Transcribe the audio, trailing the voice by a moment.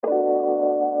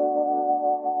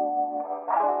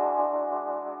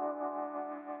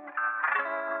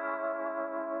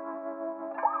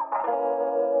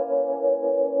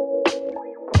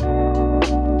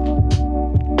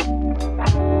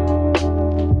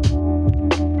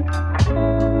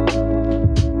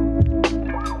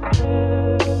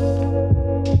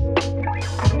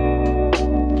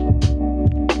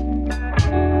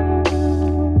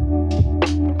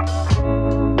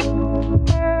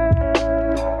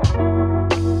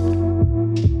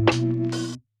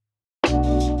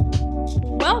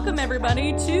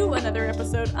everybody, to another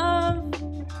episode of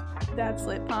That's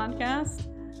Lit Podcast,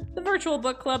 the virtual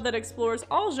book club that explores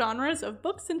all genres of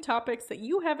books and topics that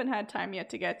you haven't had time yet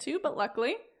to get to, but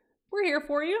luckily, we're here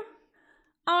for you.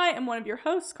 I am one of your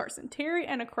hosts, Carson Terry,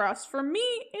 and across from me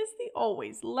is the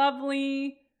always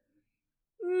lovely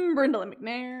Brenda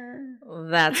McNair.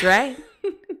 That's right.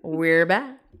 We're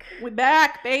back. We're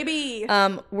back, baby.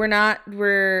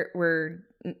 We're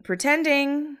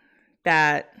pretending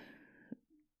that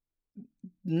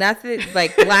nothing,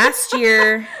 like last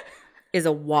year is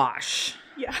a wash.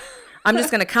 Yeah. I'm just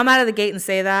going to come out of the gate and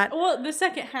say that. Well, the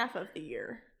second half of the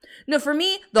year. No, for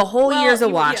me, the whole year is a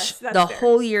wash. Yes, the fair.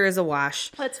 whole year is a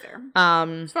wash. That's fair.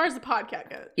 As far as the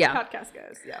podcast goes.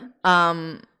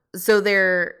 Yeah. So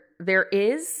there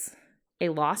is a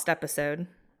lost episode.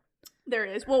 There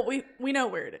is. Well, we know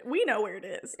where it is. We know where it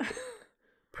is.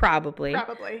 Probably.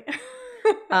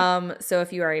 So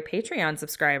if you are a Patreon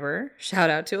subscriber,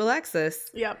 shout out to Alexis.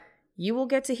 Yep. You will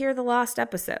get to hear the lost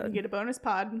episode. You get a bonus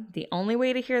pod. The only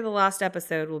way to hear the lost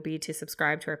episode will be to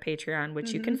subscribe to our Patreon,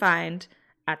 which you can find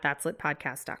at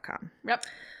that'slitpodcast.com. Yep.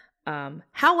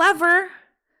 However,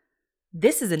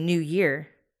 this is a new year.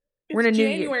 We're in a new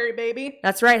year. January, baby.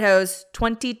 That's right, hoes.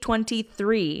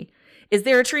 2023. Is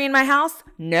there a tree in my house?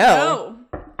 No.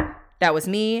 That was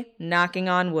me knocking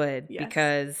on wood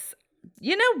because,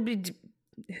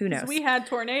 who knows? We had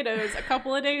tornadoes a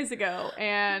couple of days ago,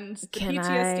 and the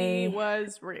PTSD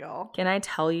was real. Can I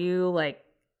tell you,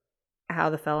 how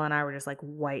the fella and I were just,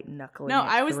 white knuckling No,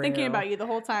 I was thinking about you the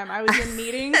whole time. I was in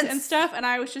meetings and stuff, and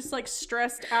I was just,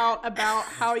 stressed out about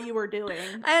how you were doing.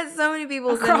 I had so many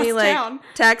people send me,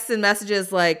 texts and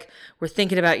messages we're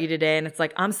thinking about you today, and it's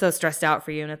I'm so stressed out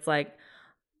for you, and it's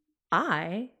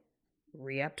I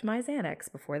re-upped my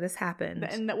Xanax before this happened.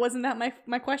 And that wasn't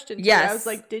my question to yes. you. I was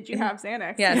like, did you have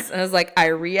Xanax? Yes. And I was I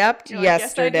re-upped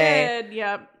yesterday. Yes, I did.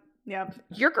 Yep.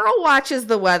 Your girl watches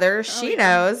the weather. She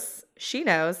knows. She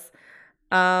knows.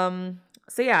 So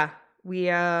yeah, we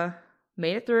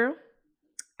made it through.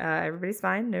 Everybody's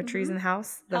fine. No trees in the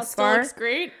house thus far. Looks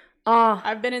great. Oh,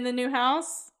 I've been in the new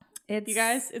house. You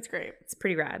guys, it's great. It's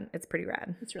pretty rad.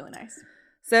 It's really nice.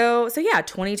 So yeah,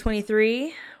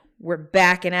 2023. We're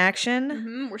back in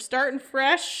action. We're starting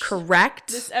fresh.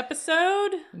 Correct. This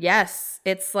episode. Yes.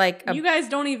 It's you guys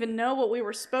don't even know what we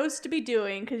were supposed to be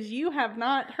doing because you have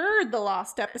not heard the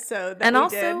lost episode that we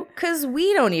did. And also because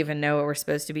we don't even know what we're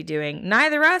supposed to be doing.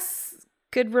 Neither us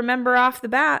could remember off the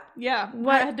bat. Yeah.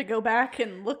 I had to go back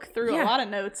and look through a lot of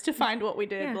notes to find what we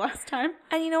did last time.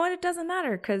 And you know what? It doesn't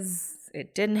matter because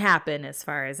it didn't happen as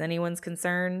far as anyone's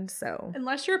concerned. So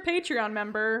unless you're a Patreon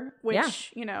member,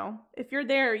 which, if you're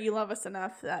there, you love us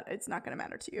enough that it's not going to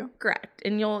matter to you. Correct.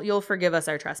 And you'll forgive us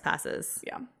our trespasses.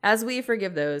 Yeah. As we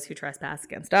forgive those who trespass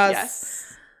against us.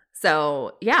 Yes.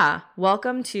 So, yeah,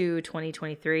 welcome to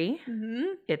 2023.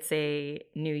 It's a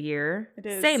new year. It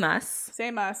is. Same us.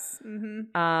 Same us.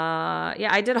 Yeah,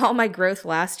 I did all my growth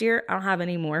last year. I don't have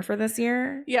any more for this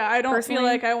year. Yeah, I don't feel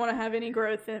like I want to have any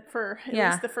growth for at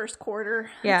least the first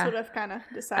quarter. That's what I've kind of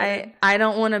decided. I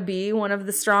don't want to be one of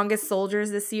the strongest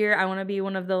soldiers this year. I want to be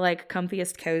one of the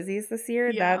comfiest cozies this year.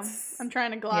 Yeah, I'm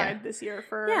trying to glide this year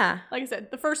for, like I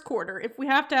said, the first quarter. If we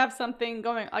have to have something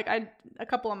going, a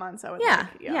couple of months, I would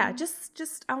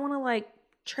just I want to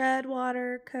tread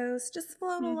water, coast, just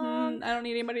float along. I don't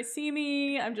need anybody to see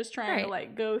me. I'm just trying to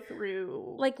go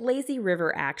through lazy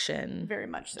river action. Very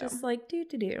much so. Just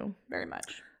do. Very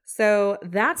much. So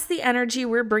that's the energy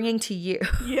we're bringing to you.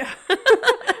 Yeah.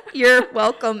 You're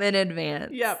welcome in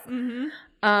advance. Yep.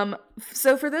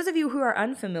 So for those of you who are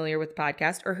unfamiliar with the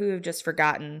podcast or who have just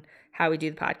forgotten how we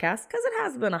do the podcast, because it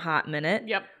has been a hot minute.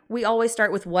 Yep. We always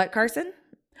start with what, Carson?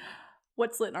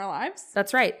 What's lit in our lives?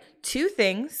 That's right. 2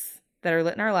 things that are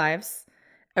lit in our lives.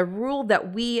 A rule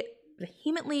that we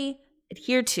vehemently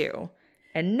adhere to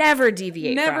and never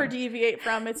deviate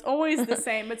from. It's always the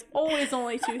same. It's always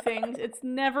only 2 things. It's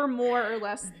never more or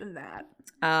less than that.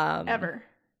 Ever.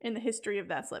 In the history of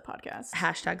That's Lit Podcast.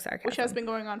 Hashtag sarcasm. Which has been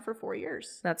going on for 4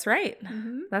 years. That's right.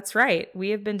 That's right. We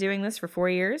have been doing this for 4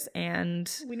 years and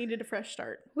we needed a fresh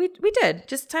start. We did.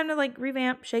 Just time to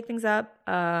revamp, shake things up,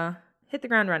 hit the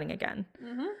ground running again.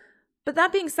 But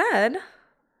that being said,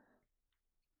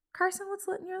 Carson, what's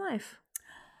lit in your life?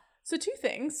 So 2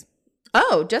 things.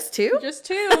 Oh, just 2? Just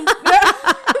 2.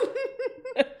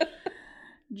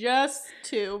 Just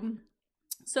 2.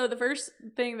 So the first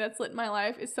thing that's lit in my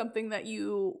life is something that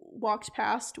you walked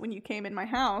past when you came in my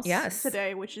house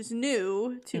today, which is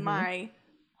new to my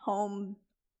home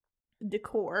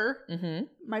decor,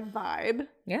 my vibe,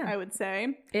 I would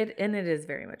say. It is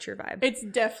very much your vibe. It's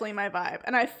definitely my vibe.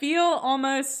 And I feel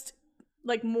almost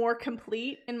like more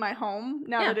complete in my home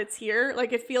now that it's here.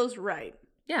 Like it feels right.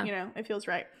 Yeah. You know, it feels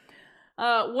right.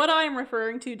 What I'm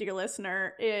referring to, dear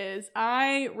listener, is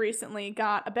I recently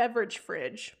got a beverage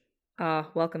fridge.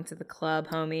 Welcome to the club,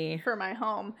 homie. For my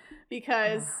home,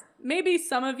 because maybe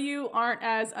some of you aren't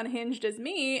as unhinged as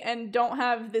me and don't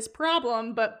have this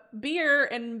problem, but beer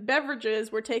and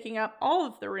beverages were taking up all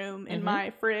of the room in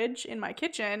my fridge, in my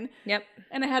kitchen. Yep.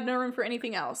 And I had no room for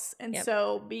anything else. And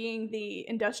so being the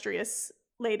industrious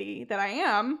lady that I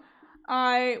am,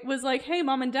 I was like, hey,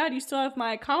 Mom and Dad, you still have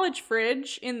my college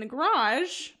fridge in the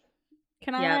garage.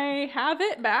 Can I have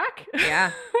it back?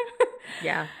 Yeah.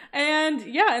 Yeah.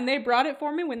 And they brought it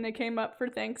for me when they came up for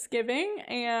Thanksgiving,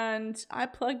 and I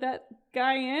plugged that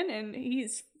guy in, and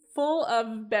he's full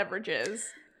of beverages.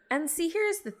 And see,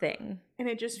 here's the thing. And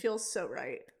it just feels so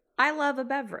right. I love a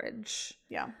beverage.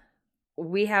 Yeah.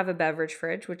 We have a beverage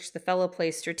fridge, which the fellow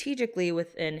placed strategically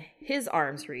within his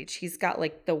arm's reach. He's got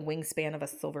like the wingspan of a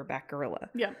silverback gorilla.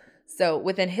 Yeah. So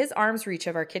within his arm's reach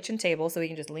of our kitchen table, so we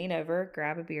can just lean over,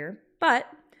 grab a beer. But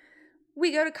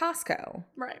we go to Costco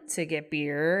to get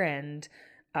beer and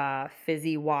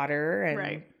fizzy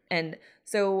water. And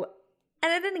so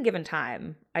at any given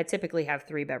time, I typically have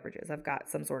 3 beverages. I've got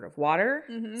some sort of water,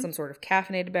 some sort of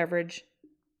caffeinated beverage,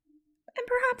 and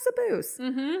perhaps a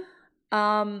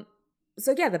booze.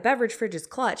 So yeah, the beverage fridge is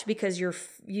clutch because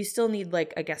you still need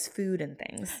like, I guess, food and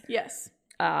things. Yes.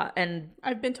 And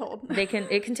I've been told it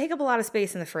can take up a lot of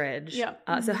space in the fridge. Yeah.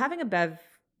 So having a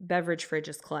beverage fridge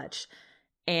is clutch.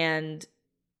 And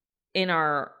in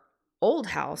our old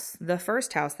house, the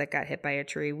first house that got hit by a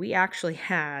tree, we actually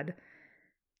had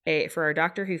for our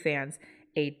Doctor Who fans,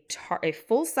 a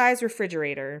full-size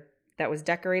refrigerator that was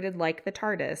decorated like the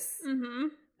TARDIS.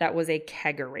 That was a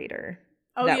kegerator.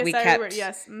 Oh, that yes, we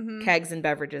kept kegs and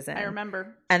beverages in. I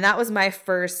remember. And that was my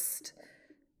first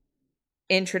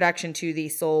introduction to the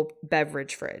Soul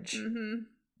beverage fridge.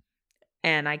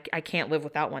 And I can't live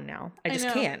without one now. I just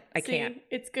can't. I can't.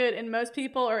 It's good. And most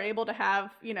people are able to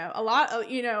have, a lot of,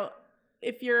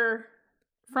 if you're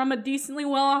from a decently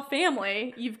well-off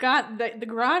family, you've got the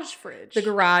garage fridge. The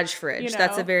garage fridge.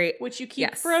 That's a very... Which you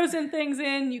keep frozen things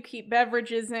in, you keep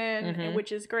beverages in, and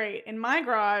which is great. In my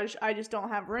garage, I just don't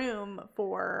have room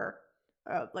for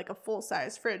like a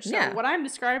full-size fridge. So what I'm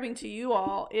describing to you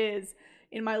all is...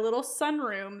 in my little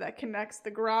sunroom that connects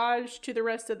the garage to the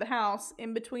rest of the house,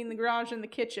 in between the garage and the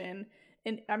kitchen,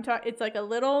 and I'm talking, it's like a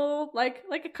little, like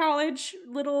a college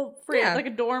little fridge, like a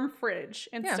dorm fridge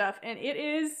and stuff, and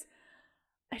it's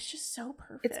just so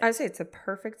perfect. I'd say it's a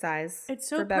perfect size. It's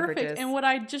so for beverages. perfect. And what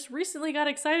I just recently got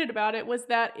excited about it was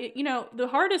that the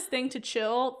hardest thing to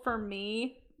chill for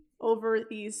me over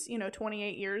these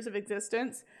 28 years of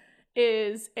existence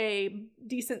is a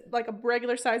decent, like a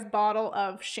regular sized bottle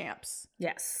of Champs.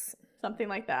 Yes. Something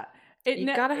like that. You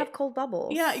gotta have cold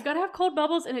bubbles. Yeah, you gotta have cold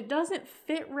bubbles, and it doesn't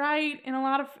fit right in a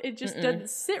lot of, it just doesn't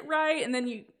sit right, and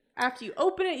then after you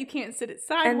open it, you can't sit it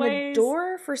sideways. And the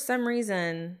door, for some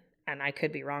reason, and I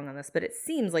could be wrong on this, but it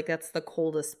seems like that's the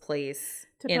coldest place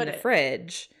in the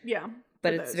fridge. Yeah.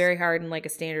 But it's very hard in like a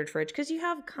standard fridge because you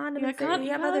have condiments,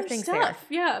 you have other things there.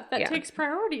 Yeah, that takes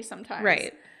priority sometimes.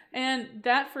 Right. And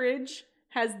that fridge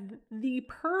has the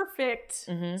perfect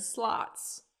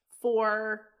slots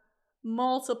for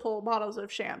multiple bottles of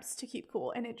Champs to keep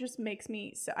cool. And it just makes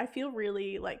me, I feel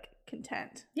really like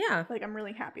content. Yeah. Like I'm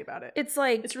really happy about it. It's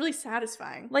like, it's really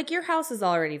satisfying. Like your house is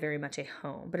already very much a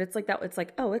home, but it's like that. It's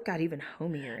like, oh, it got even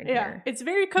homier in here. It's a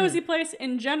very cozy place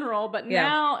in general, but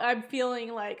now I'm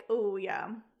feeling like, oh yeah.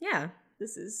 Yeah.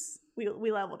 This is,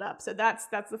 we leveled up. So that's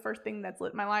the first thing that's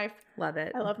lit my life. Love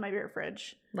it. I love my beer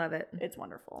fridge. Love it. It's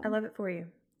wonderful. I love it for you.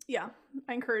 Yeah.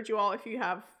 I encourage you all, if you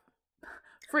have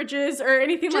fridges or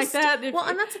anything like that. And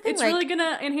that's the thing. It's really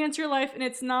gonna enhance your life, and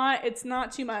it's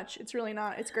not too much. It's really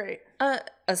not. It's great. A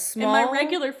small. And my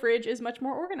regular fridge is much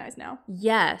more organized now.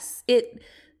 Yes.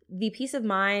 The peace of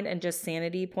mind and just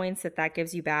sanity points that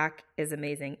gives you back is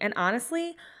amazing. And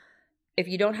honestly, if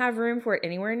you don't have room for it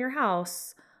anywhere in your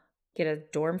house, get a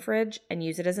dorm fridge and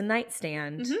use it as a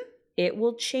nightstand. It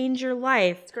will change your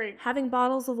life. It's great. Having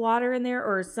bottles of water in there,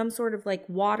 or some sort of like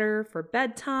water for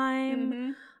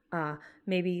bedtime.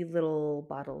 Maybe little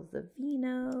bottles of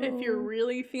vino. If you're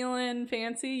really feeling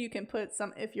fancy, you can put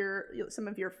some of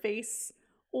your face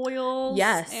oils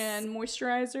and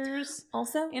moisturizers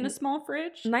also in a small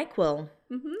fridge. NyQuil.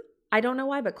 I don't know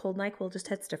why, but cold NyQuil just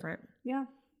hits different. Yeah.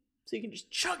 So you can just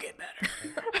chug it better.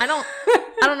 I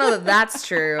don't know that that's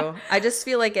true. I just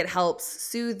feel like it helps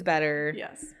soothe better.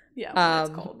 Yes. Yeah.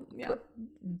 When it's cold. Yeah.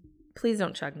 Please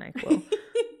don't chug NyQuil.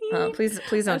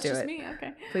 Please don't do it. Me?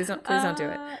 Okay. Please don't do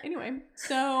it. Anyway,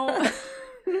 so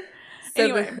So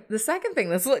anyway, the second thing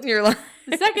that's lit in your life.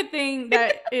 The second thing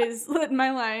that is lit in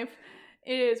my life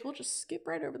is, we'll just skip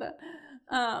right over that,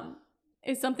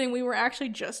 is something we were actually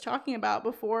just talking about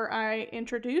before I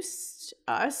introduced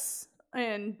us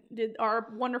and did our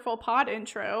wonderful pod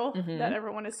intro that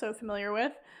everyone is so familiar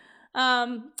with.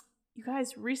 You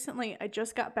guys, recently I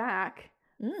just got back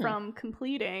from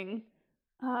completing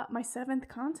my 7th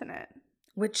continent.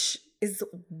 Which is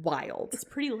wild. It's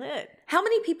pretty lit. How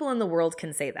many people in the world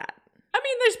can say that? I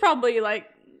mean, there's probably like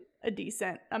a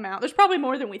decent amount. There's probably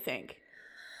more than we think.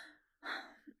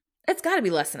 It's got to be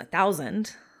less than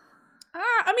 1,000.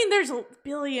 I mean, there's a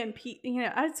billion people. You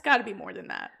know, it's got to be more than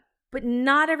that. But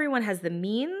not everyone has the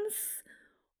means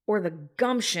or the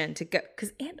gumption to go,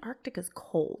 because Antarctica's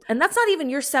cold. And that's not even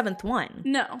your 7th one.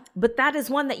 No. But that is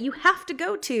one that you have to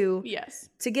go to. Yes.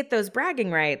 To get those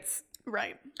bragging rights.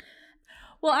 Right.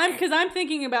 Well, I'm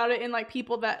thinking about it in like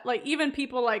people that like, even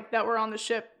people like that were on the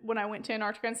ship when I went to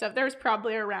Antarctica and stuff. There's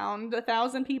probably around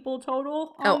 1,000 people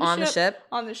total on the ship.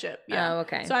 On the ship. Yeah. Oh,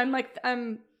 okay. So I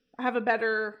have a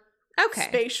better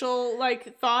spatial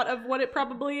like thought of what it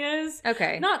probably is.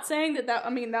 Okay. Not saying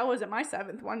that wasn't my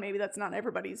 7th one. Maybe that's not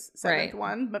everybody's 7th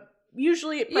one, but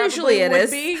usually it probably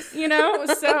would be, you know?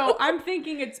 So I'm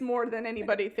thinking it's more than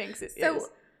anybody thinks it is.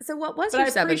 So what was your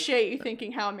 7th? I appreciate you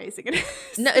thinking how amazing it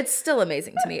is. No, it's still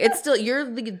amazing to me. It's still, you're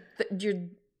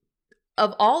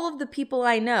of all of the people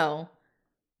I know,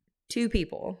 2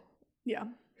 people. Yeah.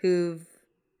 Who've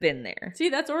been there. See,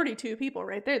 that's already 2 people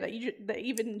right there that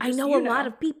even just, I know a lot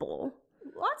of people.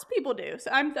 Lots of people do. So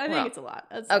I think it's a lot.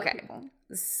 That's a lot of people.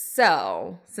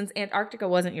 So since Antarctica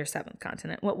wasn't your 7th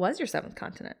continent, what was your 7th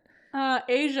continent?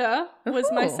 Asia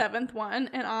was my 7th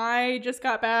one, and I just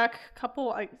got back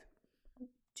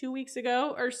 2 weeks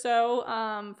ago or so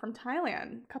from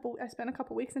Thailand. I spent a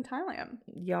couple weeks in Thailand.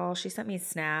 Y'all, she sent me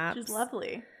snaps. She's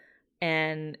lovely.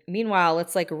 And meanwhile,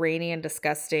 it's like rainy and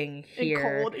disgusting here.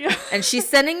 And cold, yeah. And she's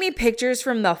sending me pictures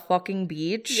from the fucking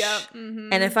beach. Yep. Mm-hmm.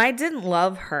 And if I didn't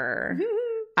love her,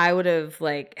 I would have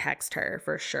like hexed her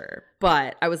for sure.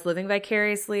 But I was living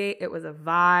vicariously. It was a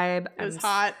vibe. It was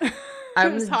hot.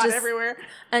 It was hot everywhere.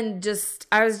 And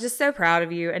I was just so proud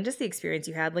of you and just the experience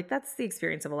you had. Like, that's the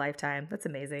experience of a lifetime. That's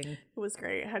amazing. It was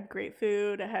great. I had great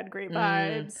food. I had great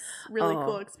vibes. Really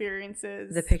cool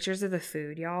experiences. The pictures of the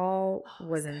food, y'all,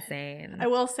 was insane. I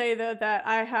will say, though,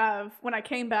 that when I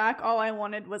came back, all I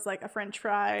wanted was like a French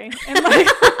fry and like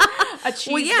a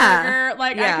cheeseburger.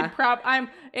 Like, I could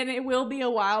and it will be a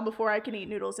while before I can eat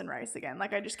noodles and rice again.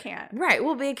 Like, I just can't. Right.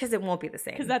 Well, because it won't be the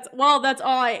same. Because that's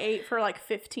all I ate for like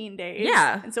 15 days.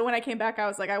 Yeah. And so when I came back, I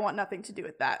was like, I want nothing to do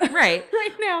with that. Right.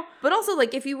 Right now. But also,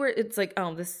 like, if you were, it's like,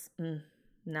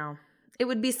 no. It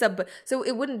would be so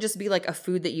it wouldn't just be like a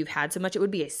food that you've had so much. It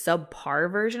would be a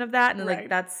subpar version of that. And like,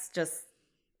 that's just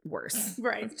worse.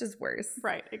 Right. It's just worse.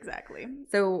 Right. Exactly.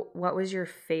 So what was your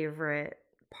favorite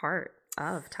part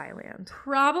of Thailand?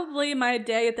 Probably my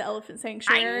day at the elephant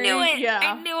sanctuary. I knew it. Yeah.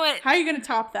 I knew it. How are you going to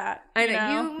top that? I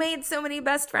know. You made so many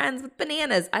best friends with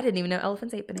bananas. I didn't even know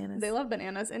elephants ate bananas. They love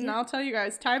bananas. And I'll tell you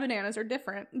guys, Thai bananas are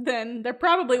different than they're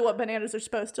probably what bananas are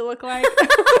supposed to look like.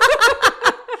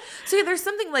 So yeah, there's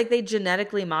something like they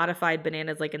genetically modified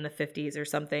bananas like in the 50s or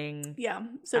something. Yeah.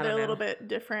 So they're a little bit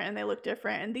different and they look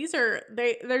different. And these are,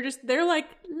 they're like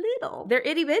little. They're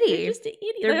itty bitty. They're just itty.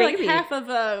 They're like half of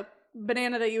a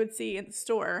banana that you would see in the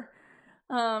store.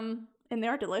 And they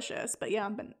are delicious, but yeah,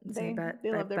 they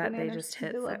love their bananas. They just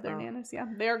hit. They love their bananas. Yeah,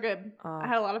 they are good. Oh. I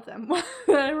had a lot of them.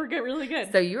 They were good, really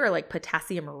good. So you were like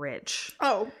potassium rich.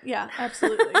 Oh yeah,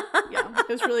 absolutely. Yeah, it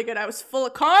was really good. I was full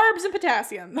of carbs and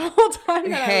potassium the whole time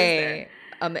that I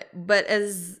was there. But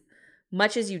as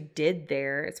much as you did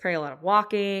there, it's probably a lot of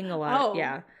walking,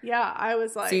 yeah, I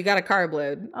was like, so you got a carb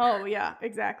load. Oh yeah,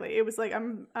 exactly. It was like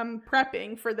I'm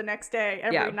prepping for the next day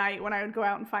every night when I would go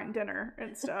out and find dinner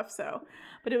and stuff. So,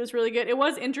 but it was really good. It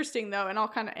was interesting though, and I'll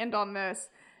kind of end on this.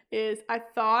 Is I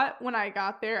thought when I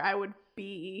got there I would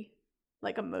be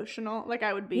like emotional, like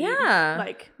I would be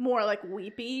like more like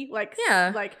weepy, like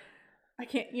like I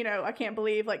can't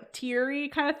believe, like teary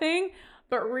kind of thing.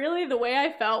 But really, the way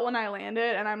I felt when I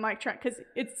landed, and I'm like trying, because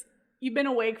you've been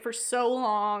awake for so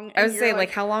long. I was saying, like,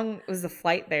 how long was the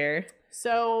flight there?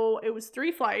 So it was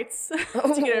 3 flights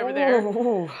to get over there.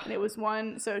 And it was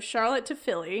so Charlotte to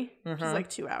Philly, which is like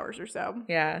 2 hours or so.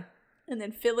 Yeah. And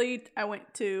then Philly, I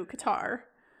went to Qatar,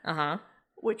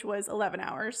 which was 11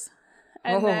 hours.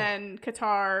 and then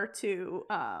Qatar to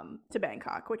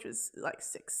Bangkok, which was like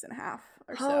 6.5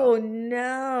 or so. Oh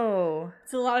no!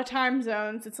 It's a lot of time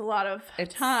zones. It's a lot of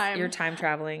time. You're time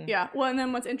traveling. Yeah. Well, and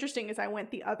then what's interesting is I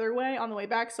went the other way on the way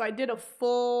back, so I did a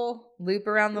full loop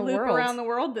around the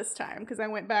world this time because I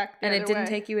went back. And it didn't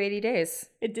take you 80 days.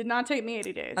 It did not take me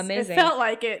 80 days. Amazing. It felt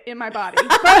like it in my body.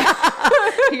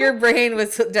 Your brain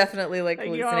was definitely like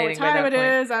hallucinating. What time it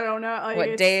is? I don't know. Like,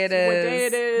 what day it is? What day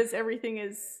it is? Everything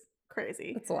is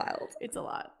crazy. It's wild. It's a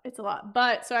lot.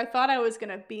 But so I thought I was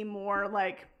gonna be more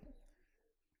like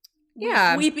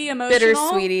weepy, emotional,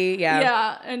 bittersweety,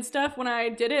 and stuff when I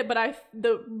did it. But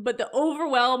the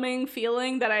overwhelming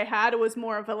feeling that I had was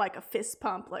more of a fist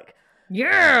pump, like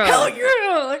hell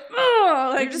yeah, like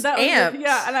oh, like just that amped.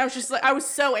 And I was just like I was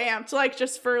so amped, like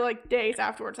just for like days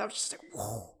afterwards. I was just like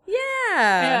whoa.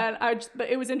 Yeah. And but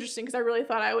it was interesting because I really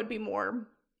thought I would be more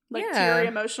teary,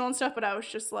 emotional and stuff, but I was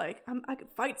just like, I could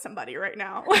fight somebody right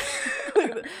now.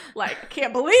 Like, I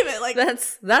can't believe it. Like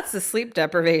that's the sleep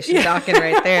deprivation talking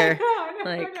right there.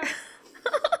 I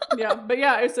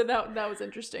know. So that was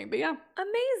interesting. But yeah.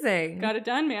 Amazing. Got it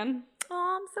done, man.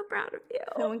 Oh, I'm so proud of you.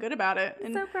 Feeling good about it.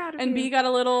 I'm so proud of you. And B got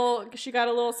a little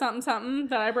something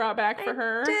that I brought back for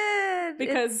her. Did.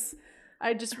 Because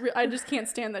I just can't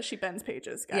stand that she bends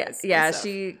pages, guys. Yeah.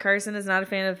 Carson is not a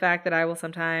fan of the fact that I will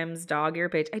sometimes dog ear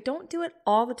page. I don't do it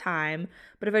all the time,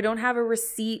 but if I don't have a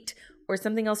receipt or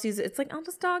something else to use, it's like I'll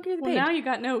just dog ear the page. Well, now you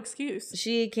got no excuse.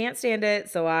 She can't stand it,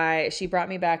 so she brought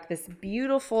me back this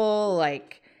beautiful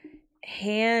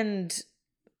hand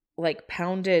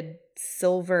pounded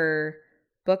silver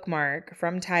bookmark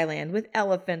from Thailand with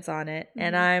elephants on it,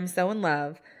 and I'm so in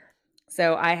love.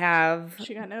 So I have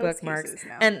bookmarks.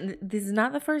 Now. And this is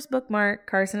not the first bookmark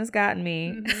Carson has gotten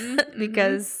me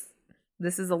because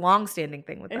this is a long-standing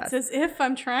thing with us. It's as if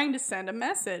I'm trying to send a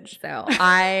message. So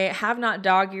I have not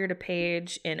dog-eared a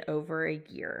page in over a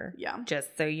year. Yeah.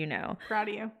 Just so you know. Proud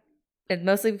of you. And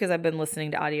mostly because I've been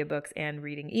listening to audiobooks and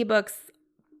reading ebooks.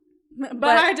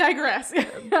 But I digress. But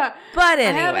anyway.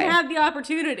 I haven't had the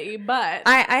opportunity, but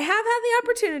I have had the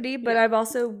opportunity, but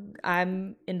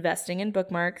I'm investing in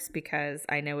bookmarks because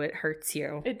I know it hurts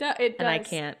you. It does. And I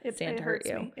can't stand to hurt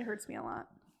you. It hurts me a lot.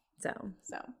 So.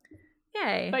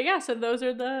 Yay. But yeah, so those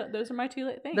are my 2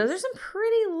 lit things. Those are some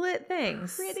pretty lit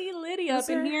things. Pretty litty up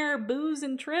in here. Booze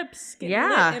and trips. Lit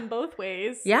in both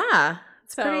ways. Yeah.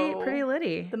 It's pretty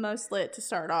litty. The most lit to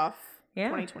start off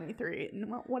 2023.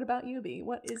 And what about you, B?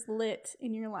 What is lit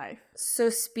in your life? So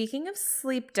speaking of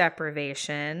sleep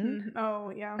deprivation. Oh,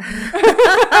 yeah.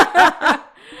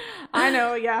 I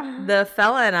know, yeah. The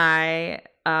fella and I,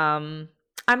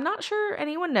 I'm not sure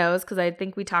anyone knows because I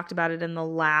think we talked about it in the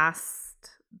last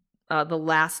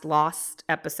Lost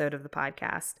episode of the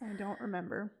podcast. I don't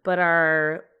remember. But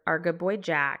our good boy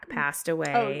Jack passed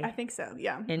away. Oh, I think so,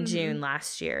 yeah. In June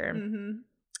last year. Mm-hmm.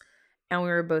 And we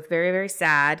were both very, very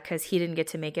sad because he didn't get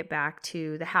to make it back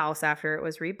to the house after it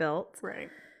was rebuilt. Right.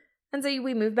 And so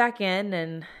we moved back in,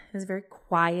 and it was very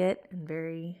quiet and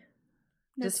very...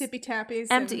 No tippy tappies.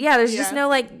 Empty. There's just no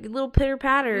little pitter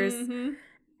patters. Mm-hmm.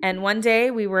 And one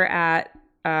day we were at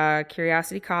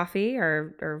Curiosity Coffee,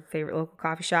 our favorite local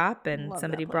coffee shop, and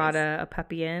somebody brought a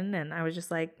puppy in, and I was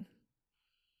just like,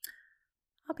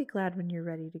 I'll be glad when you're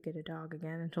ready to get a dog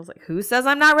again. And she was like, who says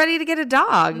I'm not ready to get a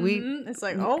dog? It's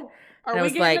like, are we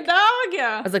getting a dog?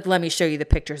 Yeah. I was like, let me show you the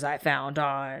pictures I found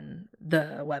on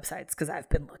the websites because I've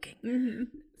been looking. Mm-hmm.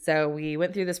 So we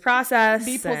went through this process.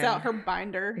 B pulls out her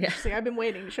binder. Yeah. She's like, I've been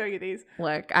waiting to show you these.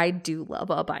 Look, I do love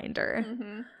a binder.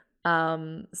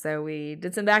 Mm-hmm. So we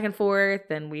did some back and forth,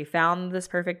 and we found this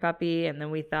perfect puppy, and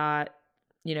then we thought,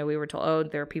 we were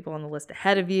told, there are people on the list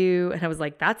ahead of you. And I was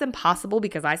like, that's impossible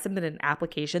because I submitted an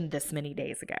application this many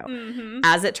days ago. Mm-hmm.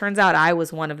 As it turns out, I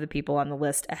was one of the people on the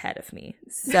list ahead of me.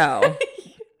 So.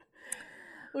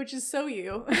 Which is so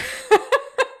you.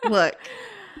 Look.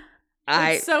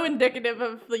 It's so indicative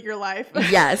of your life.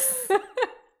 Yes.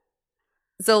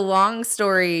 So long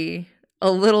story,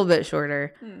 a little bit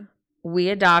shorter. We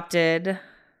adopted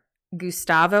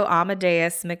Gustavo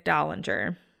Amadeus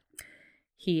McDollinger.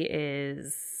 He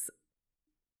is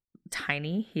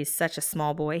tiny. He's such a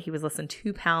small boy. He was less than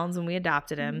 2 pounds when we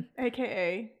adopted him.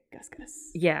 AKA Gus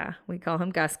Gus. Yeah, we call him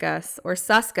Gus Gus or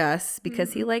Sus Gus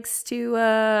because he likes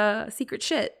to secret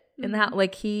shit in the house.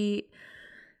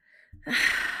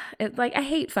 I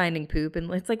hate finding poop,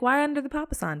 and it's like, why under the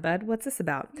papasan, bud? What's this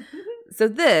about?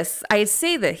 So I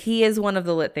say that he is one of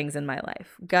the lit things in my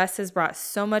life. Gus has brought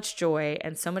so much joy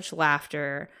and so much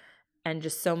laughter and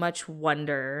just so much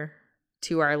wonder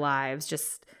to our lives,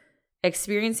 just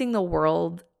experiencing the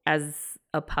world as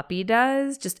a puppy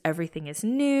does. Just everything is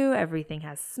new. Everything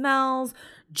has smells.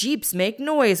 Jeeps make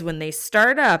noise when they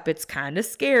start up. It's kind of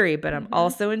scary, but I'm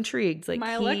also intrigued. Like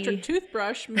my electric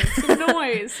toothbrush makes some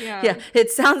noise. Yeah. Yeah.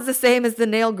 It sounds the same as the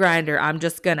nail grinder. I'm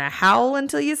just going to howl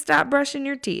until you stop brushing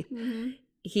your teeth. Mm-hmm.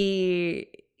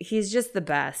 He's just the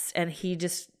best. And he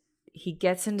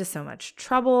gets into so much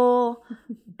trouble,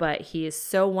 but he is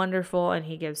so wonderful and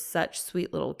he gives such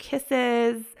sweet little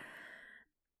kisses.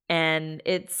 And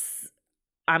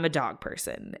I'm a dog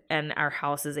person and our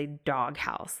house is a dog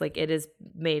house. Like it has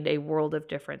made a world of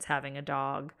difference having a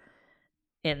dog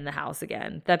in the house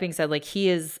again. That being said, like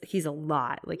he's a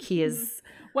lot. Like he is.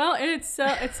 Well, it's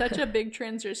such a big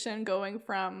transition going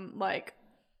from like,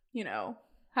 you know,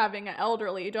 having an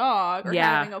elderly dog or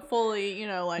having a fully, you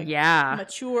know, like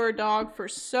mature dog for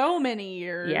so many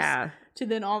years to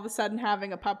then all of a sudden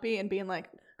having a puppy and being like,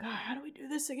 God, how do we do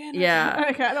this again?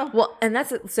 Yeah. Well, and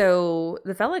that's it. So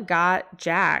the fella got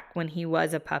Jack when he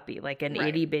was a puppy, like an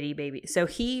itty bitty baby. So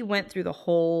he went through the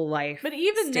whole life. But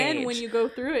even then, when you go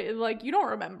through it, like you don't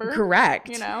remember. Correct.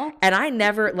 You know? And I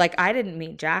didn't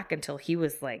meet Jack until he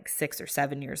was like 6 or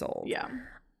 7 years old. Yeah.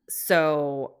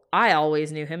 So I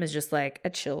always knew him as just like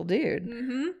a chill dude.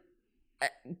 Mm-hmm.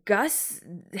 Gus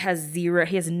has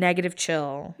negative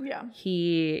chill. Yeah.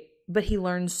 But he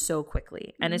learns so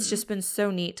quickly. And it's just been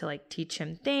so neat to like teach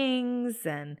him things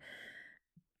and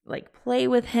like play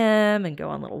with him and go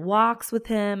on little walks with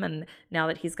him. And now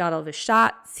that he's got all of his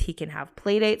shots, he can have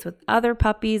play dates with other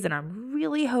puppies. And I'm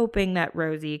really hoping that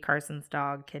Rosie, Carson's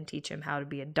dog, can teach him how to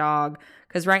be a dog.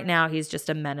 Because right now he's just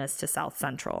a menace to South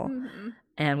Central. Mm-hmm.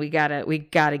 And we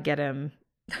gotta get him.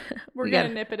 We're gonna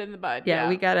nip it in the bud. Yeah,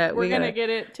 we're gonna get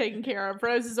it taken care of.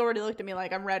 Rose has already looked at me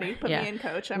like I'm ready. Put me in,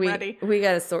 coach. I'm ready. We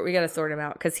gotta sort him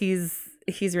out because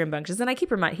he's rambunctious, and I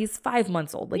keep reminding he's 5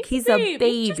 months old. Like he's a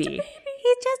baby.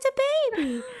 He's just a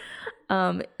baby.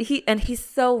 He's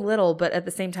so little, but at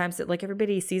the same time, so like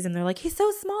everybody sees him, they're like, he's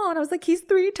so small, and I was like, he's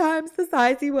 3 times the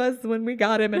size he was when we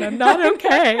got him, and I'm not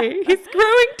okay. He's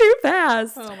growing too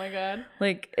fast. Oh my God.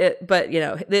 Like it, but you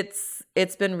know,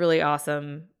 it's been really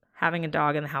awesome having a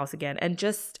dog in the house again and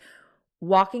just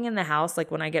walking in the house,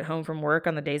 like when I get home from work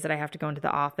on the days that I have to go into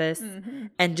the office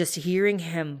and just hearing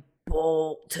him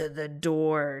bolt to the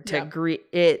door to greet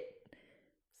it.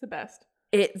 It's the best.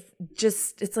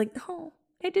 It's like, oh,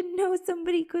 I didn't know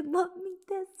somebody could love me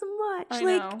this much. I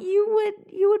like know.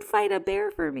 you would fight a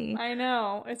bear for me. I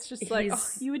know. It's just like,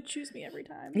 you would choose me every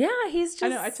time. Yeah, he's just. I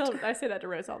know. I say that to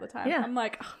Rose all the time. Yeah. I'm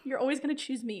like, you're always gonna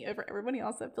choose me over everybody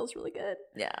else. That feels really good.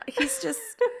 Yeah, he's just.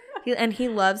 he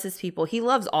loves his people. He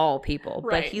loves all people,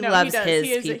 right. But he loves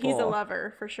his people. He's a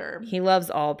lover for sure. He loves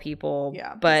all people.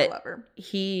 Yeah, but he's a lover.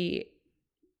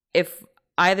 If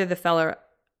either the fella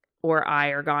or I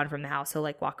are gone from the house, he'll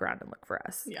like walk around and look for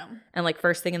us. Yeah. And like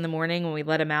first thing in the morning when we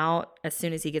let him out, as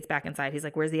soon as he gets back inside, he's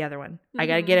like, where's the other one? I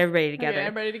got to get everybody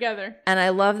together. And I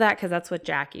love that because that's what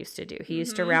Jack used to do. He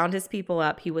used to round his people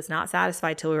up. He was not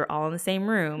satisfied till we were all in the same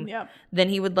room. Yep. Then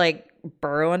he would like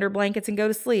burrow under blankets and go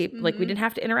to sleep. Like we didn't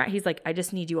have to interact. He's like, I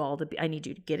just need you all I need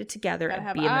you to get it together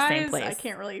and be in the same place. I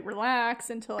can't really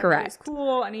relax until everybody's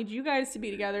cool. I need you guys to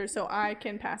be together so I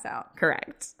can pass out.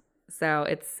 Correct. So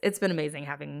it's been amazing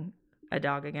having a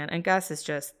dog again. And Gus is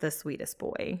just the sweetest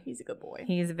boy. He's a good boy.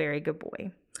 He's a very good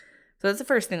boy. So that's the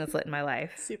first thing that's lit in my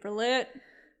life. Super lit.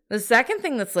 The second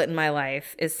thing that's lit in my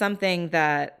life is something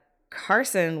that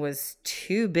Carson was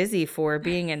too busy for,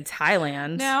 being in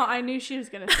Thailand. Now, I knew she was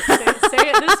going to say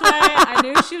it this way. I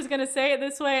knew she was going to say it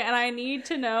this way. And I need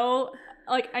to know,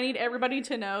 like, I need everybody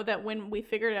to know that when we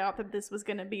figured out that this was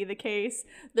going to be the case,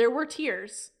 there were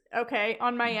tears. Okay,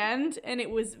 on my end, and it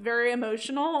was very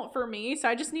emotional for me. So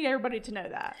I just need everybody to know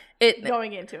that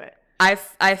going into it. I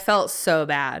felt so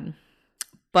bad,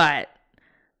 but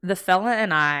the fella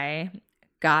and I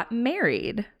got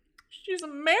married. She's a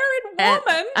married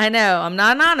woman. I know I'm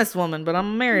not an honest woman, but I'm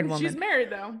a married woman. She's married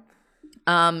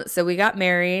though. So we got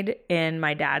married in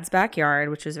my dad's backyard,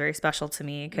 which was very special to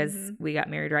me because we got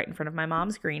married right in front of my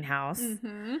mom's greenhouse,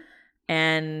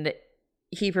 and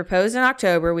he proposed in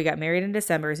October. We got married in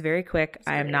December. It was very quick.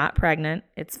 I am not pregnant.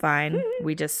 It's fine.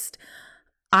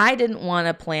 I didn't want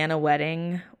to plan a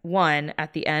wedding, 1,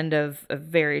 at the end of a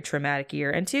very traumatic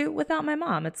year, and 2, without my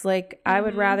mom. It's like, I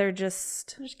would rather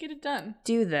just get it done.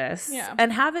 Do this. Yeah.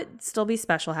 And have it still be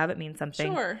special, have it mean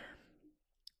something. Sure.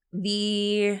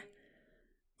 It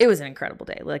was an incredible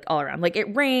day, like all around. Like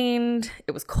it rained,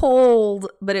 it was cold,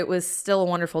 but it was still a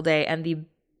wonderful day. And the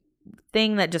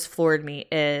thing that just floored me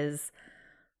is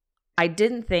I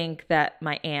didn't think that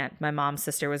my aunt, my mom's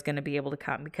sister, was going to be able to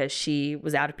come because she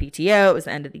was out of PTO. It was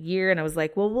the end of the year. And I was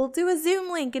like, well, we'll do a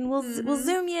Zoom link and we'll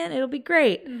Zoom you in. It'll be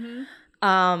great.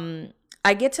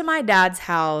 I get to my dad's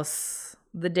house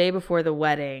the day before the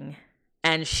wedding,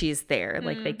 and she's there.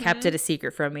 Like, they kept it a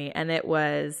secret from me, and it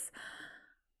was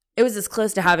as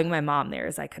close to having my mom there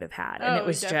as I could have had. And it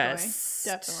was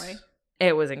definitely.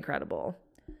 It was incredible.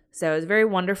 So it was a very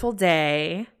wonderful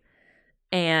day,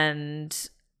 and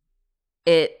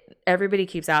everybody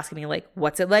keeps asking me, like,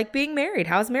 what's it like being married?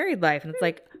 How's married life? And it's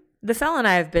like, the fella and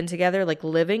I have been together, like,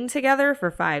 living together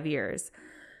for 5 years.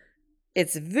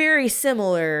 It's very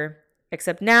similar,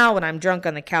 except now when I'm drunk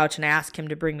on the couch and I ask him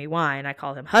to bring me wine, I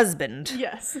call him husband.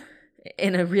 Yes.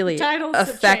 In a really Titles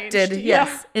affected,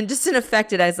 yes. And just an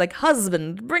affected, I was like,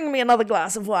 husband, bring me another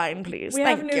glass of wine, please.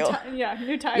 Thank you.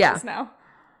 New titles now.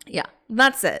 Yeah,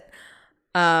 that's it.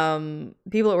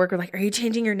 People at work are like, are you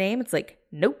changing your name? It's like,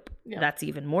 nope. Yeah. That's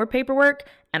even more paperwork.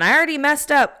 And I already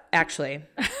messed up, actually.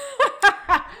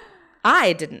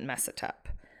 I didn't mess it up.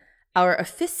 Our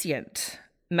officiant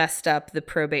messed up the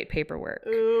probate paperwork.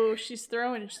 Ooh, she's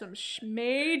throwing some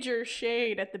major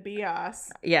shade at the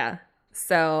bias. Yeah.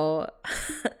 So,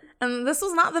 and this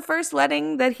was not the first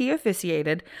wedding that he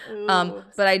officiated.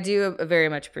 But I do very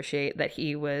much appreciate that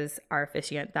he was our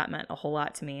officiant. That meant a whole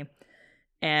lot to me.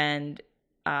 And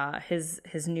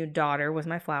his new daughter was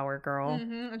my flower girl.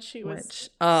 And she was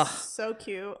so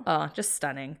cute. Just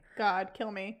stunning. God,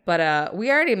 kill me. But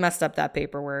we already messed up that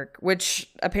paperwork, which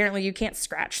apparently you can't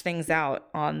scratch things out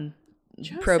on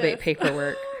probate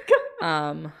paperwork.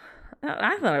 I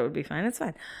thought it would be fine. It's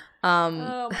fine.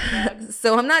 Oh my God.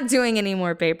 So I'm not doing any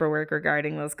more paperwork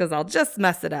regarding this because I'll just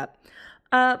mess it up.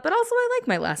 But also I like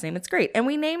my last name. It's great. And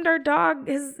we named our dog,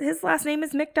 his last name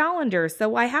is McDollander.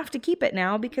 So I have to keep it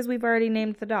now because we've already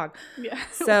named the dog. Yeah.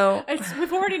 So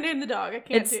we've already named the dog. I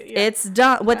can't do it. Yeah. It's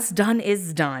done. What's done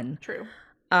is done. True.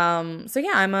 So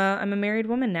yeah, I'm a married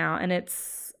woman now, and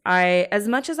as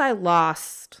much as I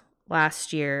lost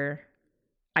last year,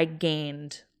 I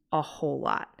gained a whole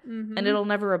lot. And it'll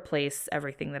never replace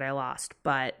everything that I lost,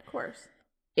 but of course,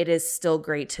 it is still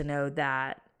great to know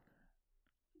that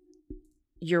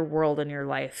your world and your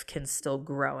life can still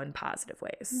grow in positive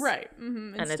ways. Right.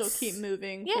 And still keep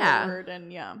moving forward.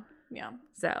 And yeah.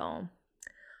 So,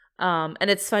 and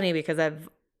it's funny because I've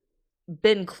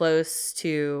been close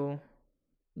to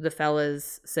the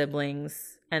fella's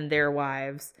siblings and their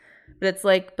wives, but it's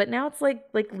like, but now it's like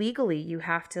legally you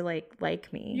have to like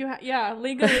me.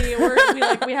 Legally, or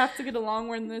we have to get along.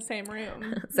 We're in the same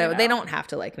room. So they don't have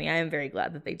to like me. I am very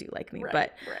glad that they do like me,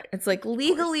 but it's like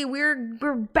legally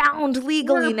we're bound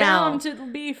legally now. We're bound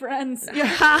to be friends.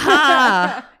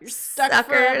 You're stuck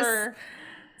forever.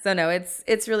 So no,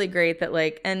 it's really great that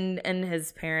and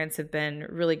his parents have been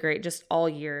really great just all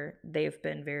year. They've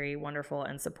been very wonderful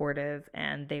and supportive,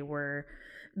 and they were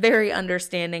very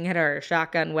understanding at our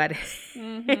shotgun wedding.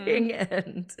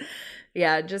 And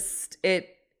yeah, just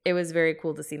it was very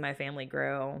cool to see my family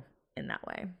grow in that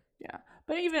way. Yeah.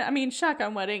 But even,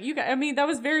 shotgun wedding, you guys, that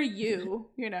was very you,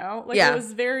 It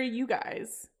was very you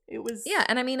guys. It was. Yeah.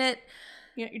 And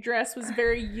your dress was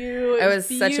very you. It was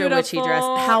such a witchy dress.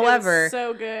 However, it was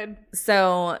so good.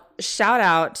 So shout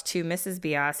out to Mrs.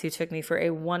 Bias, who took me for a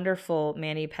wonderful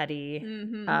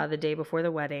mani-pedi the day before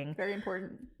the wedding. Very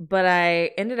important. But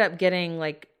I ended up getting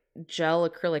gel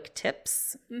acrylic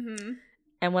tips.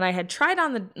 And when I had tried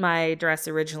on my dress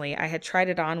originally, I had tried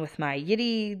it on with my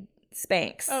Yitty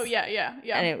Spanx. Oh yeah.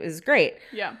 And it was great.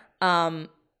 Yeah.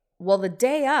 Well, the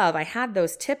day of, I had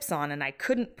those tips on and I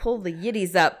couldn't pull the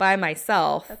Yitties up by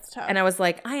myself. That's tough. And I was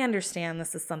like, I understand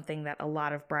this is something that a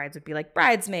lot of brides would be like,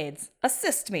 bridesmaids,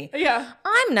 assist me. Yeah.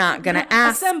 I'm not going to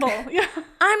ask. Assemble. Yeah.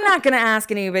 I'm not going to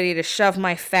ask anybody to shove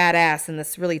my fat ass in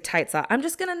this really tight sock. I'm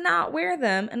just going to not wear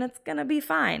them and it's going to be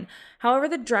fine. However,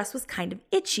 the dress was kind of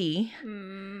itchy.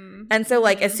 And so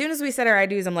as soon as we said our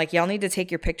IDs, I'm like, y'all need to take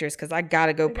your pictures because I got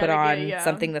to go put on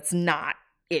something that's not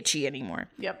itchy anymore.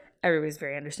 Yep. Everybody's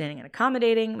very understanding and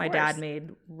accommodating. My dad made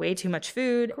way too much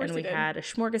food, and we had a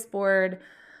smorgasbord.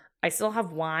 I still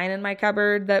have wine in my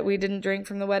cupboard that we didn't drink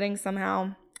from the wedding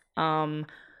somehow.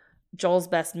 Joel's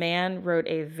best man wrote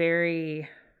a very,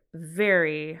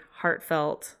 very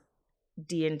heartfelt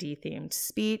D&D themed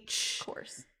speech. Of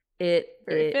course. Very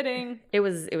fitting. It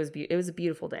was a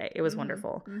beautiful day. It was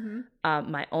wonderful.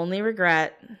 My only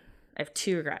regret, I have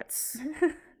two regrets.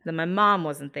 That my mom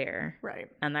wasn't there. Right.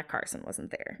 And that Carson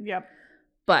wasn't there. Yep.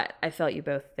 But I felt you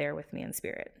both there with me in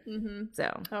spirit.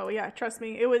 So. Oh, yeah. Trust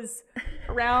me. It was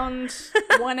around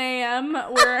 1 a.m.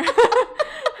 where...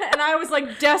 and I was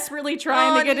desperately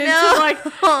trying to get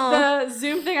into the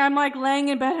Zoom thing. I'm laying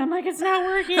in bed. I'm it's not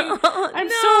working. I'm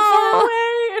so far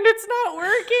away and it's not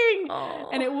working.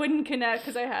 And it wouldn't connect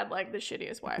because I had the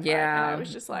shittiest Wi-Fi. Yeah. And I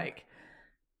was just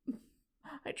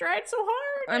I tried so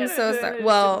hard. I'm so sorry.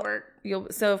 Well,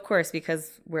 so of course,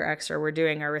 because we're extra, we're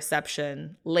doing our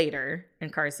reception later,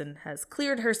 and Carson has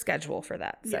cleared her schedule for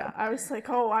that. So. Yeah, I was like,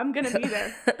 oh, I'm going to be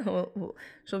there.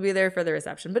 She'll be there for the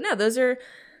reception. But no, those are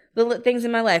the things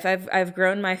in my life. I've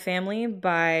grown my family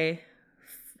by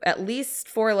at least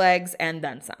 4 legs and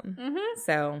then some. Mm-hmm.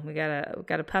 So we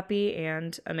got a puppy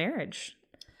and a marriage.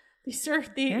 These are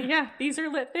these are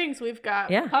lit things. We've got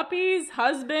puppies,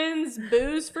 husbands,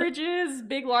 booze fridges,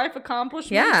 big life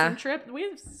accomplishments, and trips.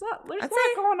 There's a lot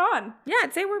going on. Yeah,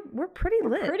 I'd say we're pretty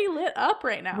lit. We're pretty lit up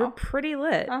right now. We're pretty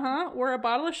lit. We're a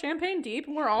bottle of champagne deep,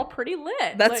 and we're all pretty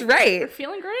lit. That's right. We're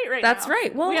feeling great now. That's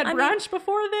right. Well, we had brunch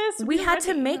before this. We had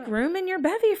to make room in your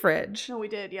bevy fridge. No, we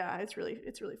did. Yeah, it's really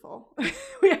full.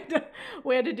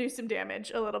 we had to do some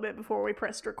damage a little bit before we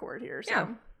pressed record here. So. Yeah.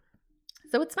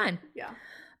 So it's fine. Yeah.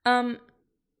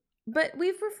 But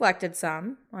we've reflected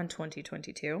some on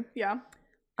 2022. Yeah.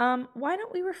 Why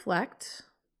don't we reflect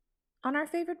on our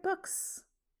favorite books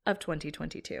of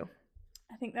 2022?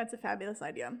 I think that's a fabulous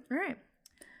idea. All right.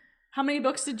 How many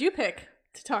books did you pick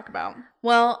to talk about?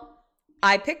 Well,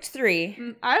 I picked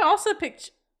 3. I also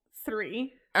picked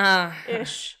 3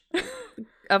 ish.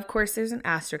 Of course, there's an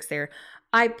asterisk there.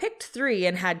 I picked 3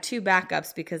 and had 2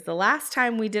 backups because the last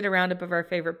time we did a roundup of our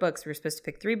favorite books, we were supposed to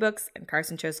pick 3 books and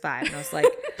Carson chose 5. And I was like,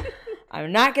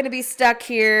 I'm not going to be stuck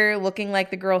here looking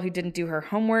like the girl who didn't do her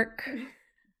homework.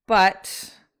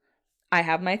 But I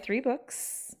have my 3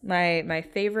 books. My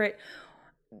favorite,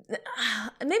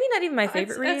 maybe not even my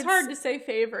favorite reads. It's hard to say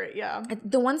favorite, yeah.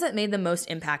 The ones that made the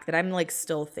most impact that I'm like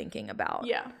still thinking about.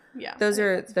 Yeah. Those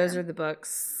are the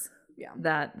books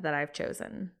that I've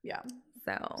chosen. Yeah.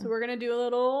 So we're going to do a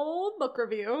little book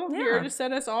review here to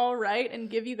set us all right and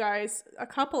give you guys a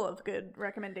couple of good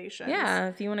recommendations. Yeah,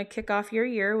 if you want to kick off your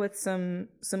year with some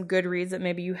good reads that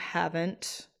maybe you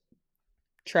haven't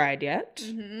tried yet.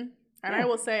 Mm-hmm. And I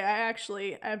will say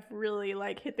I've really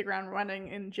hit the ground running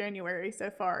in January so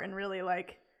far and really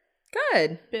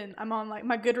good. I'm on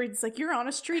my Goodreads you're on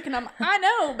a streak and I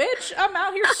know, bitch. I'm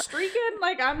out here streaking.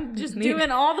 I'm just doing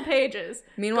all the pages.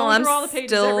 Meanwhile, I'm all the pages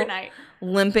still every night.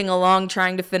 Limping along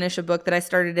trying to finish a book that I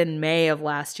started in May of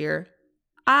last year.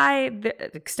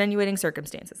 Extenuating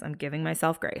circumstances. I'm giving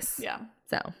myself grace. Yeah.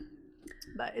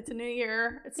 But it's a new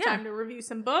year. It's time to review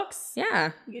some books.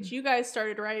 Yeah. Get you guys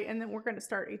started right, and then we're going to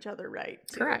start each other right,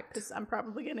 too. Correct. Because I'm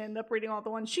probably going to end up reading all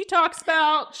the ones she talks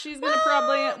about. She's going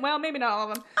to maybe not all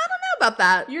of them. I don't know about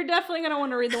that. You're definitely going to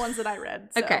want to read the ones that I read.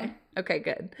 So Okay,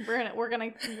 good. We're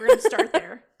gonna start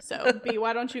there. So, B,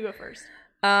 why don't you go first?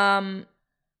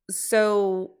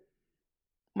 So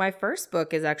my first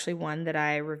book is actually one that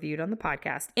I reviewed on the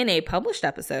podcast in a published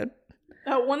episode.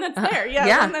 Oh, one that's there.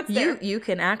 Yeah, one that's there. You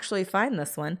can actually find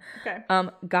this one. Okay.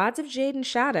 Gods of Jade and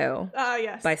Shadow.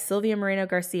 Yes. By Sylvia Moreno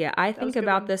Garcia. I think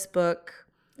about this book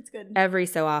every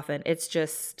so often. It's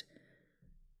just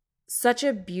such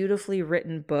a beautifully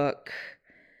written book.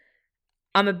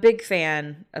 I'm a big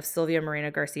fan of Sylvia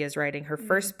Moreno Garcia's writing. Her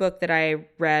first book that I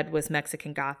read was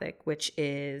Mexican Gothic, which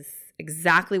is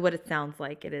exactly what it sounds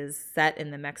like. It is set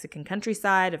in the Mexican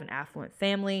countryside of an affluent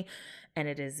family, and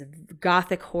it is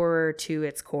Gothic horror to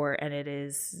its core, and it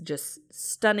is just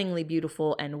stunningly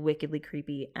beautiful and wickedly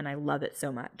creepy, and I love it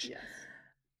so much. Yes.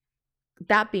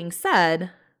 That being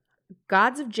said,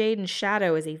 Gods of Jade and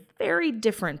Shadow is a very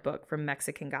different book from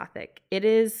Mexican Gothic.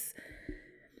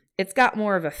 It's got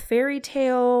more of a fairy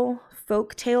tale,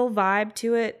 folk tale vibe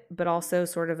to it, but also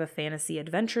sort of a fantasy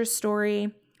adventure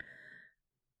story.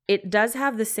 It does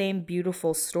have the same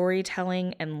beautiful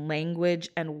storytelling and language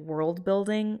and world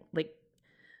building.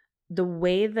 The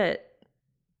way that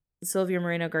Sylvia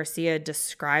Moreno Garcia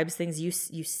describes things, you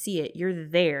see it, you're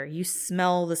there, you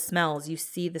smell the smells, you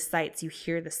see the sights, you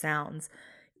hear the sounds.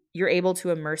 You're able to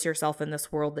immerse yourself in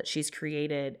this world that she's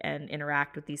created and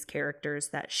interact with these characters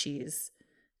that she's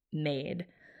made.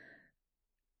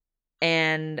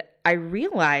 And I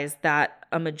realized that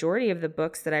a majority of the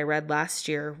books that I read last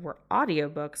year were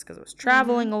audiobooks because I was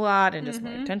traveling a lot and just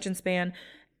my attention span.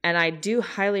 And I do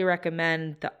highly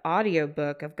recommend the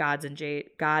audiobook of Gods of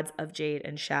Jade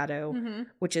and Shadow,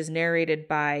 which is narrated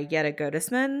by Jette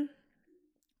Godesman.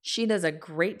 She does a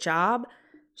great job.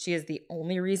 She is the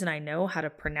only reason I know how to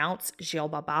pronounce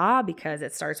Xiaobaba because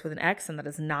it starts with an X, and that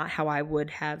is not how I would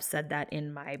have said that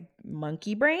in my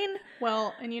monkey brain.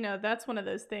 Well, and that's one of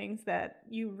those things that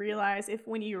you realize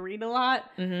when you read a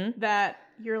lot that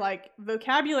your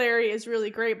vocabulary is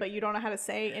really great, but you don't know how to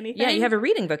say anything. Yeah, you have a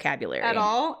reading vocabulary at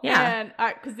all. Yeah,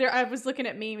 and because I was looking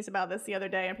at memes about this the other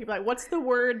day, and people are like, "What's the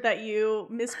word that you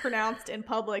mispronounced in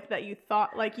public that you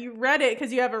thought you read it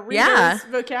because you have a reader's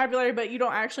vocabulary, but you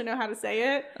don't actually know how to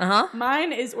say it?" Uh-huh.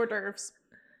 Mine is hors d'oeuvres.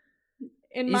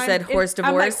 You said horse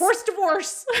divorce? I'm like, horse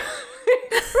divorce.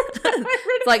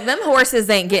 It's like, them horses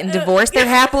ain't getting divorced. They're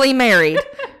happily married.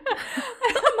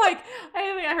 I'm like,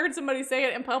 I heard somebody say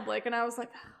it in public, and I was like,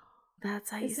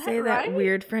 that's how you say that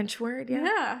weird French word?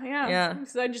 Yeah.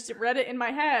 Because I just read it in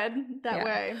my head that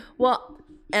way. Well,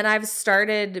 and I've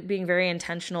started being very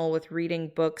intentional with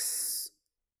reading books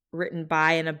written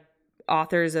by and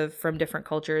authors from different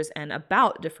cultures and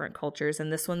about different cultures.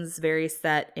 And this one's very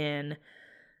set in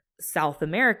South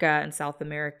America and South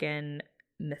American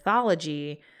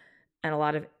mythology and a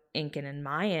lot of Incan and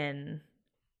Mayan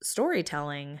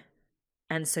storytelling.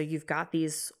 And so you've got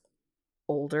these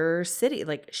older city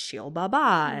like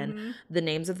Shilbaba and the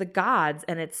names of the gods,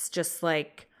 and it's just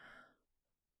like,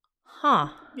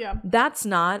 that's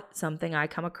not something I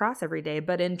come across every day,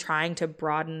 but in trying to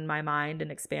broaden my mind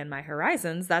and expand my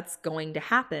horizons, that's going to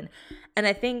happen. And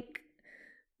I think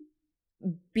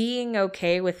being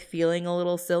okay with feeling a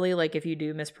little silly, like if you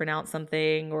do mispronounce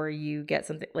something or you get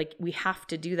something, like we have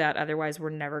to do that, otherwise we're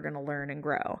never going to learn and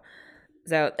grow.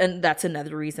 So, and that's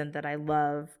another reason that I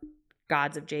love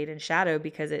Gods of Jade and Shadow,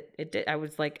 because I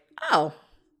was like, oh,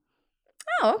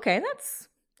 okay, that's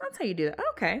how you do that.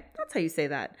 Okay, that's how you say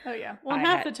that. Oh yeah. Well,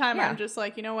 half the time I'm just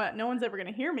like, you know what? No one's ever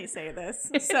gonna hear me say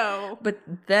this. So. But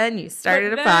then you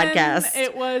started a podcast.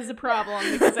 It was a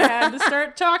problem because I had to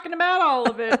start talking about all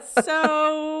of it.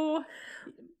 So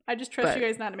I just trust you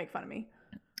guys not to make fun of me.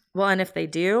 Well, and if they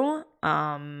do,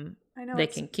 I know they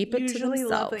can keep it to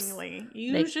themselves. Lovingly.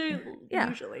 Usually.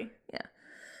 Yeah.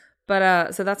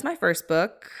 But so that's my first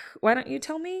book. Why don't you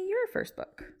tell me your first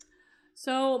book?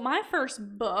 So my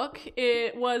first book,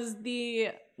 it was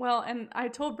and I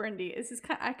told Brindy,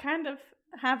 I kind of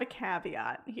have a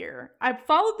caveat here. I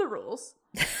followed the rules,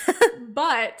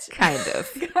 but kind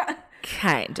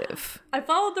of. I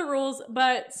followed the rules,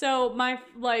 but so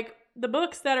the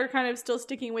books that are kind of still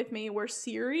sticking with me were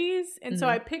series, and so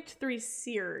I picked 3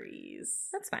 series.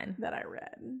 That's fine. That I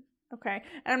read. Okay.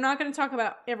 And I'm not going to talk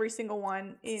about every single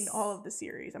one in all of the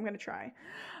series. I'm going to try.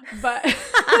 But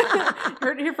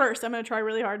heard it here first. I'm going to try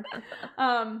really hard.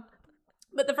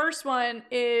 But the first one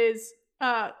is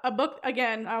a book.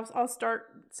 Again, I'll start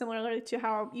similarly to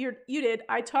how you did.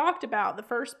 I talked about the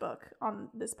first book on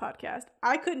this podcast.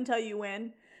 I couldn't tell you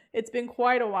when. It's been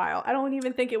quite a while. I don't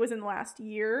even think it was in the last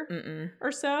year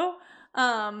or so.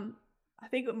 I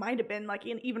think it might have been like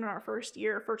even in our first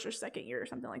or second year or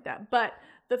something like that. But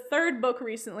the third book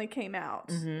recently came out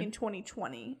in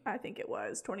 2020. I think it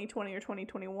was 2020 or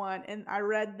 2021. And I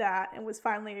read that and was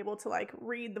finally able to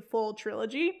read the full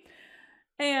trilogy.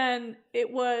 And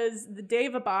it was the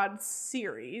Daevabad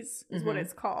series is what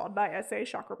it's called, by S.A.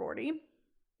 Chakraborty,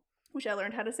 which I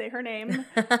learned how to say her name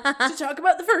to talk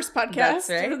about the first podcast. That's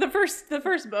right. The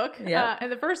first book. Yep.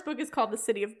 And the first book is called The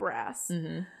City of Brass.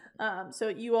 So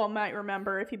you all might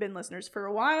remember, if you've been listeners for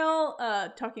a while,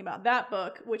 talking about that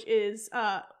book, which is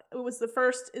it was the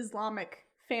first Islamic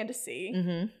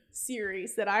fantasy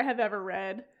series that I have ever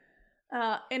read,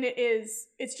 and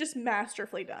it's just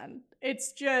masterfully done.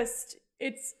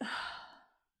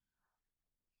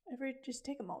 Just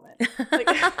take a moment.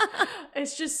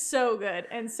 It's just so good.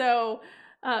 And so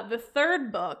the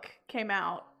third book came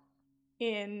out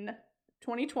in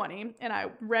 2020, and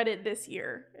I read it this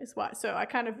year as well. So I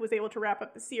kind of was able to wrap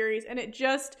up the series, and it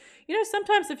just,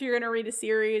 sometimes if you're going to read a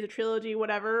series, a trilogy,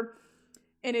 whatever,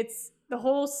 and the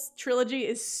whole trilogy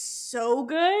is so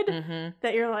good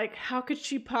that you're like, how could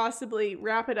she possibly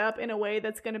wrap it up in a way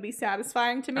that's going to be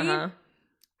satisfying to me?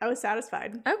 I was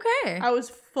satisfied. Okay. I was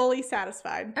fully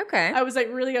satisfied. Okay. I was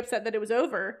really upset that it was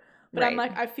over, but I'm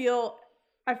like, I feel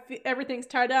everything's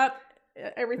tied up.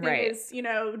 Everything is,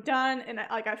 done, and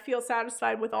I feel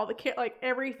satisfied with all the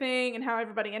everything and how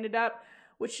everybody ended up,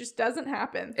 which just doesn't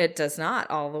happen. It does not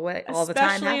all the time happen.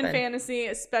 Especially in fantasy,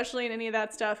 especially in any of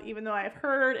that stuff, even though I have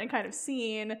heard and kind of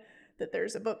seen that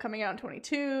there's a book coming out in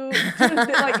 2022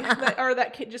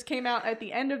 that just came out at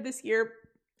the end of this year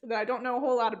that I don't know a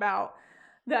whole lot about.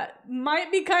 That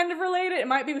might be kind of related. It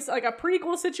might be like a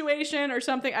prequel situation or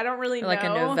something. I don't really know. Like a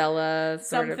novella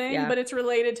something, but it's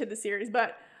related to the series.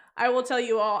 But I will tell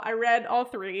you all, I read all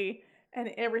 3 and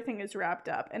everything is wrapped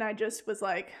up. And I just was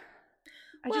like,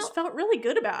 I just felt really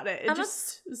good about it. It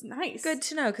was nice. Good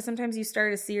to know, because sometimes you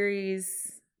start a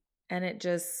series and it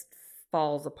just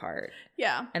falls apart.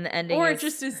 Yeah. And the ending it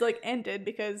just is ended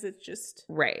because it's just.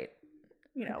 Right.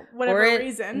 Whatever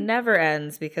reason. It never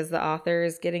ends because the author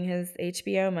is getting his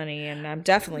HBO money, and I'm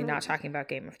definitely not talking about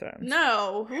Game of Thrones.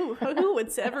 No. Who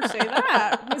would ever say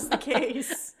that was the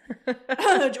case?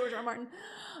 George R. Martin.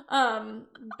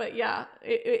 But yeah,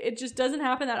 it just doesn't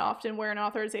happen that often where an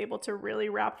author is able to really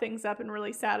wrap things up and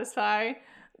really satisfy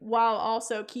while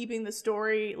also keeping the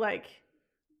story like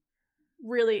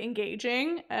really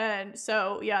engaging. And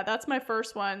so yeah, that's my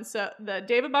first one. So the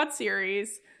David Bott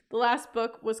series, the last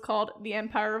book was called The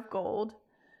Empire of Gold.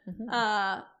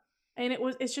 And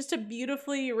it's just a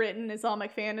beautifully written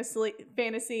Islamic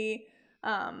fantasy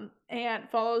and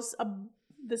follows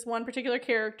this one particular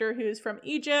character who's from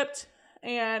Egypt.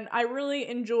 And I really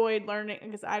enjoyed learning,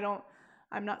 because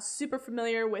I'm not super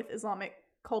familiar with Islamic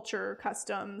culture,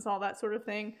 customs, all that sort of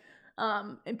thing.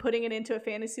 And putting it into a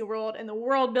fantasy world and the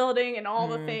world building and all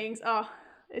the things. Oh,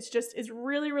 it's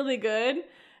really, really good.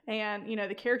 And, you know,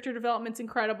 the character development's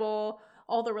incredible.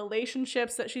 All the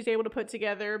relationships that she's able to put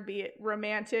together, be it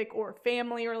romantic or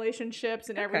family relationships,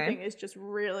 and everything is just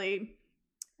really,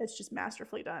 it's just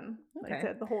masterfully done. Okay.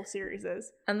 Like the whole series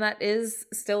is. And that is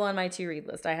still on my to-read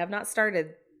list. I have not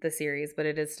started the series, but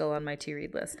it is still on my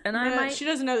to-read list. And she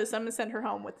doesn't know this. I'm going to send her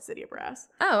home with The City of Brass.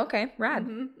 Oh, okay. Rad.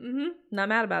 Not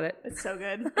mad about it. It's so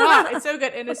good. It's so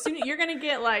good. And as soon as you're going to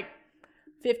get like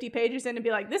 50 pages in and be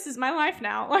like, this is my life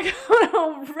now. Like,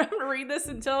 I'm going to read this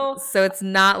until... So it's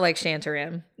not like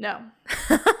Shantaram. No.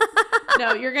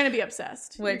 No, you're going to be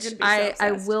obsessed. Which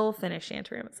I will finish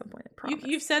Shantaram at some point, I promise.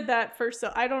 You've said that first,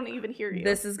 so I don't even hear you.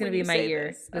 This is going to be my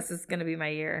year. This is going to be my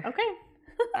year. Okay.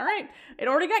 All right. It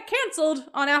already got canceled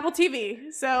on Apple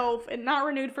TV, so and not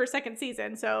renewed for a second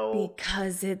season. So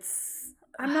because it's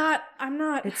I'm not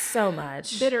it's so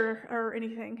much bitter or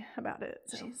anything about it.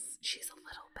 So. She's a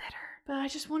little bitter. But I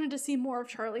just wanted to see more of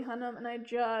Charlie Hunnam, and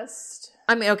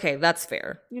I mean, okay, that's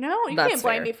fair. You know, you can't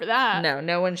blame me for that.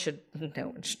 No one should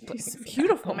blame He's a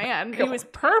beautiful man. He was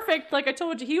perfect. Like I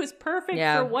told you, he was perfect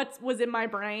for what was in my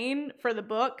brain for the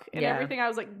book and everything. I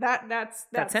was like, that's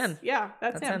him. Yeah,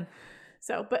 that's him.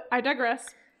 So, but I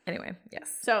digress. Anyway,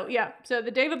 yes. So, yeah. So,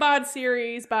 the David Bott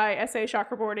series by S.A.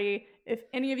 Chakraborty. If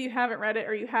any of you haven't read it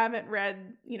or you haven't read,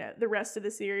 you know, the rest of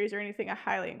the series or anything, I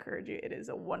highly encourage you. It is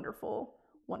a wonderful,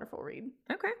 wonderful read.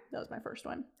 Okay. That was my first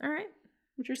one. All right.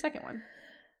 What's your second one?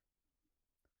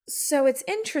 So, it's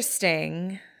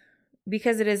interesting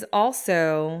because it is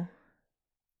also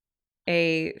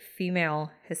a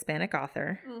female Hispanic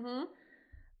author.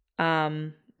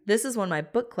 This is one my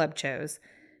book club chose.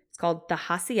 It's called The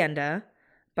Hacienda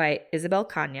by Isabel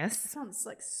Cañas. Sounds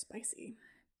like spicy.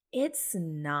 It's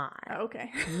not. Oh, okay.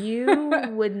 You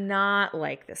would not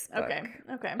like this book.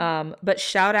 Okay. But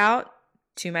shout out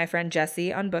to my friend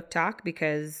Jessie on Book Talk,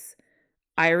 because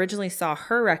I originally saw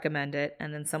her recommend it,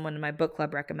 and then someone in my book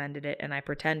club recommended it, and I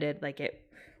pretended like it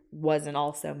wasn't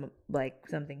also like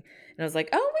something. And I was like,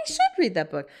 oh, we should read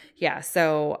that book. Yeah,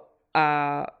 so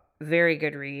very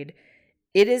good read.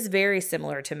 It is very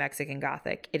similar to Mexican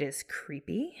Gothic. It is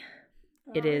creepy.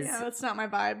 It is... Yeah, that's not my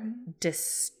vibe.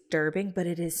 Disturbing, but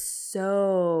it is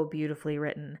so beautifully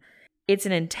written. It's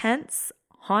an intense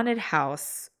haunted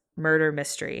house murder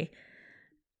mystery.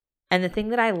 And the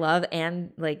thing that I love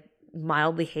and like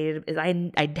mildly hated is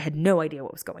I had no idea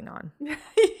what was going on.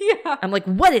 Yeah. I'm like,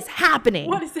 what is happening?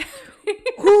 What is happening?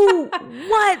 Who?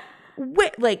 What?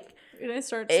 Like... And it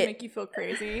starts to make you feel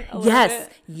crazy a little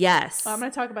bit. Yes. Well, I'm going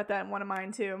to talk about that in one of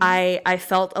mine too. I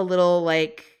felt a little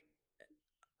like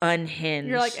unhinged.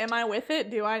 You're like, am I with it?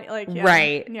 Do I like yeah.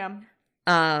 Right.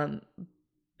 Yeah.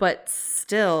 But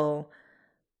still,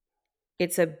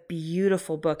 it's a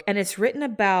beautiful book. And it's written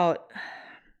about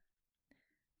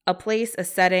a place, a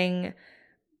setting,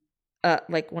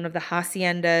 like one of the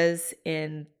haciendas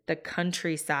in the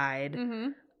countryside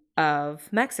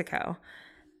of Mexico.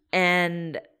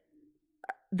 And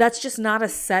that's just not a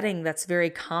setting that's very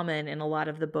common in a lot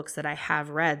of the books that I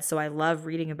have read. So I love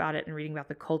reading about it and reading about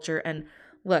the culture. And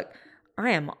look,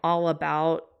 I am all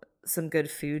about some good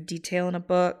food detail in a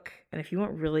book. And if you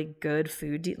want really good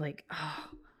food,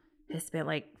 it's been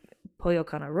like pollo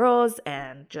con arroz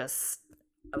and just,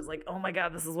 I was like, oh my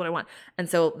God, this is what I want. And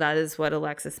so that is what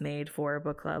Alexis made for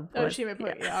book club. Oh, she made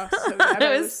pollo. Yeah. So good.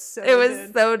 It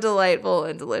was so delightful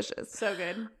and delicious. So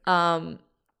good.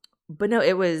 But no,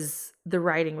 the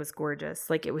writing was gorgeous.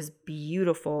 Like, it was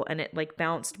beautiful, and it like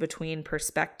bounced between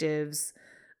perspectives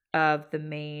of the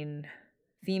main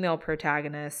female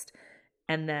protagonist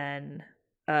and then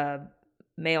a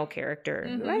male character.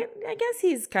 I guess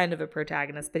he's kind of a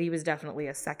protagonist, but he was definitely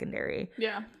a secondary.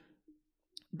 Yeah.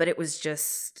 But it was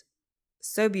just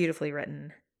so beautifully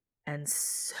written and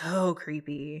so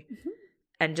creepy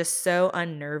and just so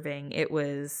unnerving. It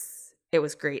was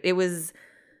great.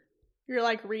 You're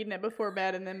like reading it before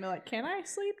bed and then be like, can I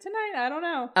sleep tonight? I don't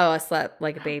know. Oh, I slept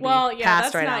like a baby. Well, yeah, Passed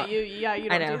that's right not out. you. Yeah, you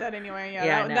don't do that anyway.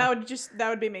 Yeah, that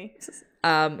would be me.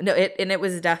 No, it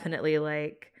was definitely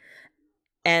like,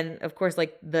 And of course,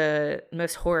 like the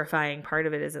most horrifying part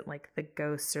of it isn't like the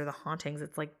ghosts or the hauntings.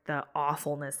 It's like the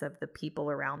awfulness of the people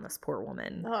around this poor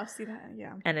woman. Oh, I see that.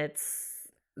 Yeah. And it's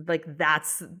like,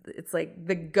 it's like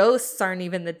the ghosts aren't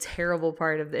even the terrible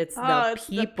part of it. It's the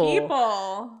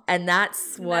people. And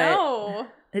that's what.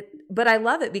 But I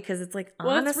love it because it's like,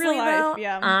 honestly, it's real life,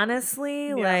 though,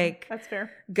 honestly, like, that's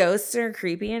fair. Ghosts are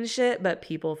creepy and shit, but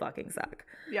people fucking suck.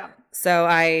 Yeah. So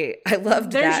I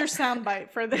loved There's that. Your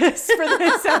soundbite for this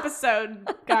episode,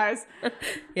 guys.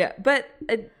 Yeah, but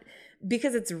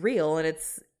because it's real and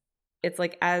it's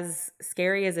like, as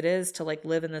scary as it is to like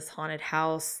live in this haunted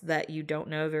house that you don't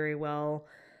know very well,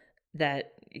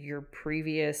 that your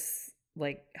previous,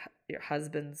 like, your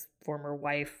husband's former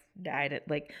wife died at,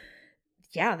 like,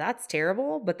 yeah, that's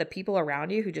terrible. But the people around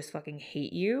you who just fucking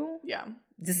hate you, yeah,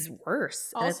 this is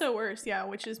worse. Also worse, yeah,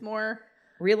 which is more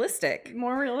realistic,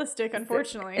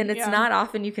 unfortunately. And it's not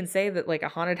often you can say that like a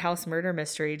haunted house murder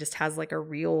mystery just has like a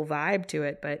real vibe to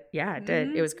it, but yeah, it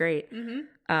did. It was great.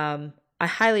 I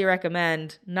highly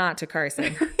recommend Not to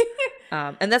Carson.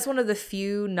 And that's one of the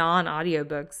few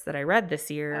non-audiobooks that I read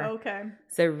this year. Oh, okay.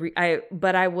 So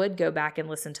but I would go back and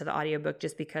listen to the audiobook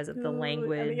just because of the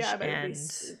language. Yeah, but and it'd be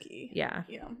spooky. Yeah.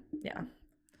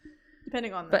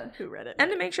 Depending on who read it.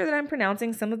 And to make sure that I'm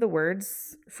pronouncing some of the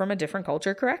words from a different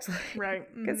culture correctly. Right.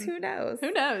 Because who knows?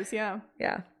 Who knows, yeah.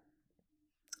 Yeah.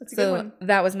 That's a good one.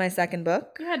 That was my second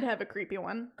book. You had to have a creepy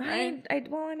one, right? I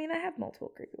have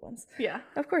multiple creepy ones. Yeah.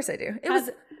 Of course I do.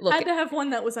 Had to have one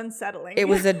that was unsettling. It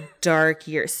was a dark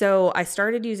year. So I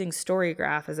started using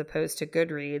Storygraph as opposed to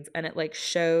Goodreads, and it like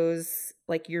shows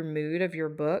like your mood of your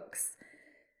books.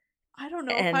 I don't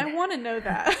know if I want to know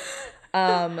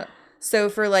that. So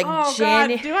for like God,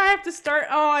 do I have to start?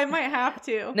 Oh, I might have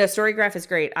to. No, Storygraph is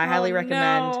great. I highly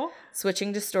recommend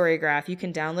switching to Storygraph. You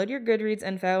can download your Goodreads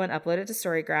info and upload it to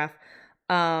Storygraph.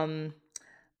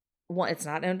 It's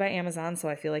not owned by Amazon, so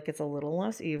I feel like it's a little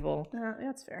less evil.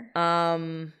 That's fair. It's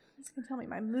gonna tell me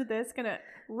my mood. It's gonna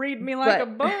read me like a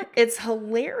book. It's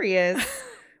hilarious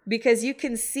because you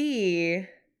can see.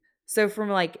 So from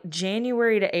like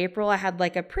January to April, I had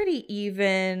like a pretty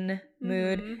even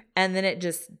mood, and then it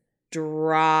just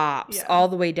drops all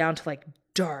the way down to like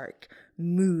dark,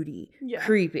 moody,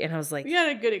 creepy. And I was like, you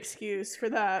had a good excuse for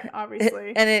that,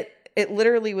 obviously. And it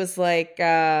literally was like,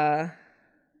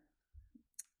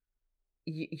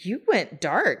 you went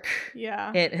dark.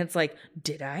 Yeah. And it's like,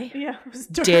 did I? Yeah. It was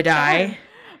dark. Did I?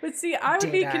 But see, I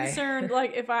would be concerned,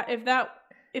 like, if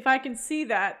I can see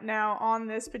that now on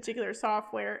this particular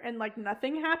software and like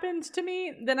nothing happened to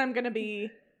me, then I'm gonna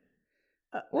be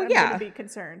gonna be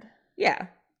concerned. Yeah.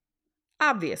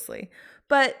 Obviously.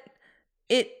 But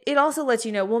it also lets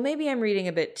you know, well, maybe I'm reading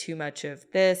a bit too much of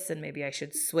this and maybe I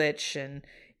should switch, and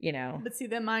you know. But see,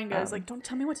 then mine goes like, don't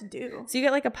tell me what to do. So you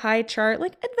get like a pie chart,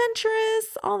 like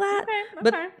adventurous, all that.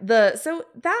 Okay. But so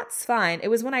that's fine. It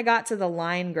was when I got to the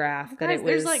line graph that it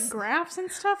was. There's like graphs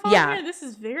and stuff on here. This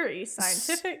is very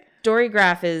scientific.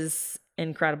 Storygraph is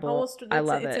incredible. I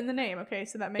love it. It's in the name. Okay,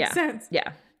 so that makes sense.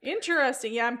 Yeah.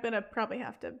 Interesting. Yeah, I'm gonna probably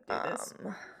have to do this.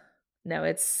 No,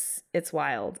 it's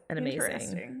wild and amazing.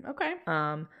 Interesting. Okay.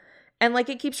 And like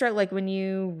it keeps track. Like when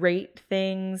you rate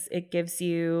things, it gives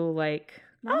you like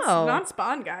not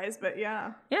Spawn guys, but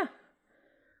yeah.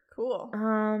 Cool.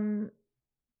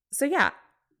 So yeah,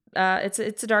 it's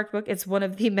a dark book. It's one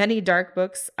of the many dark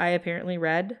books I apparently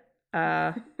read.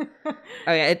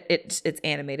 It's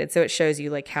animated, so it shows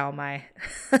you like how my.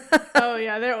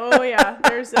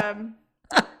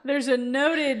 There's a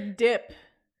noted dip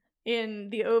in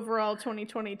the overall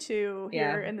 2022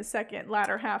 here in the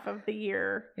latter half of the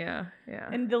year. Yeah.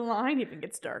 And the line even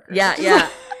gets darker. Yeah.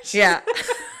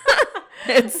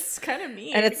 It's kind of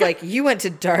mean. And it's like, you went to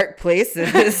dark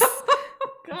places.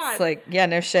 God. It's like, yeah,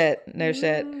 no shit.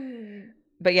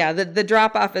 But yeah, the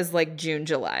drop off is like June,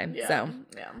 July. So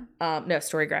no,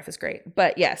 Storygraph is great.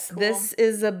 But yes, This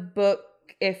is a book.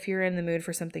 If you're in the mood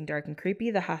for something dark and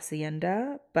creepy, The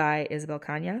Hacienda by Isabel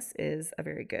Cañas is a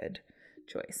very good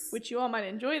choice. Which you all might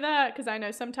enjoy that, because I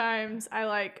know sometimes I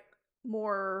like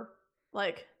more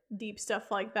like deep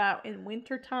stuff like that in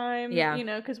wintertime. Yeah. You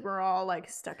know, because we're all like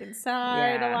stuck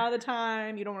inside a lot of the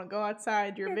time. You don't want to go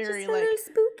outside. You're very like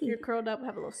spooky. You're curled up,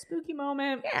 have a little spooky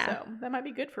moment. Yeah. So that might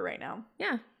be good for right now.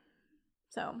 Yeah.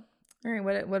 So. All right.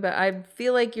 What about? I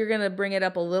feel like you're gonna bring it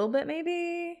up a little bit,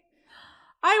 maybe.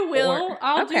 I will.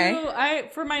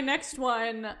 For my next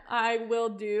one, I will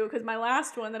do, because my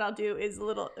last one that I'll do is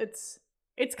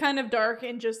it's kind of dark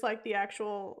in just like the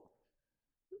actual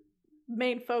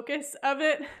main focus of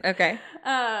it. Okay.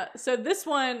 So this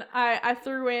one I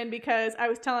threw in because I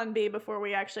was telling B before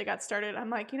we actually got started, I'm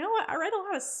like, you know what? I read a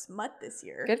lot of smut this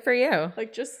year. Good for you.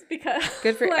 Like, just because.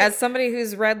 Good for like, as somebody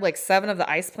who's read like 7 of the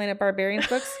Ice Planet Barbarians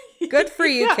books. Good for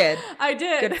you, yeah, kid. I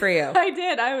did. Good for you. I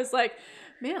did. I was like,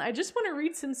 man, I just want to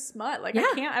read some smut. Like,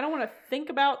 I don't want to think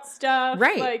about stuff.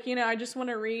 Right. Like, I just want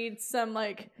to read some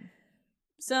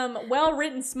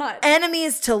well-written smut.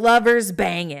 Enemies to lovers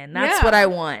banging. That's what I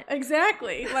want.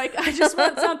 Exactly. Like, I just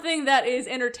want something that is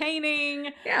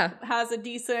entertaining. Yeah. Has a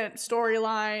decent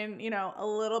storyline, a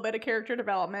little bit of character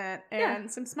development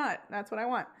and some smut. That's what I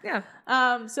want.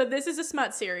 Yeah. So this is a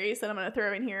smut series that I'm going to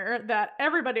throw in here that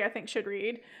everybody I think should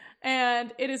read.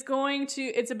 And it's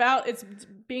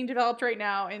being developed right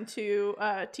now into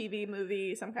a TV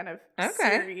movie, some kind of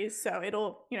series. So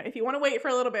it'll, if you want to wait for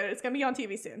a little bit, it's going to be on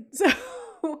TV soon. So,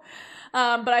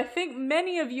 but I think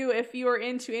many of you, if you are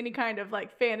into any kind of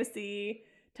like fantasy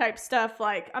type stuff,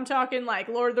 like I'm talking like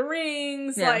Lord of the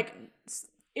Rings, like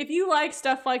if you like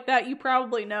stuff like that, you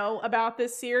probably know about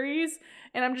this series.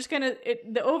 And I'm just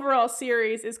the overall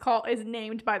series is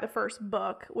named by the first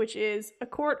book, which is A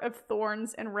Court of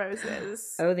Thorns and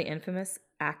Roses. Oh, the infamous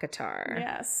ACOTAR.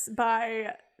 Yes,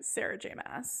 by Sarah J.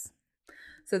 Maas.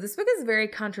 So this book is very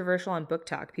controversial on Book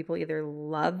Talk. People either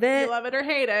love it, or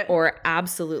hate it, or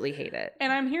absolutely hate it.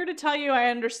 And I'm here to tell you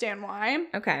I understand why.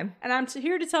 Okay. And I'm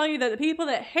here to tell you that the people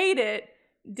that hate it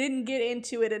didn't get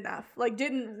into it enough, like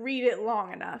didn't read it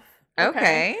long enough.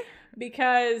 Okay.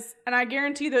 Because, and I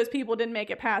guarantee those people didn't make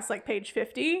it past like page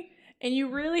 50, and you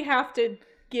really have to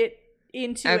get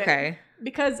into it.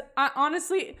 Because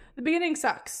honestly, the beginning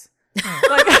sucks.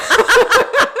 Like,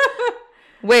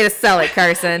 way to sell it,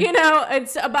 Carson. But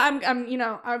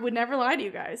I would never lie to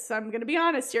you guys. So I'm going to be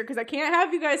honest here because I can't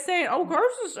have you guys saying, oh,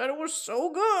 Carson said it was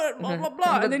so good, blah, blah,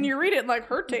 blah. And then you read it and like,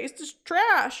 her taste is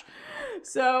trash.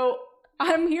 So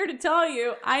I'm here to tell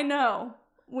you, I know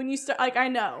when you start, like, I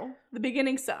know the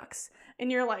beginning sucks.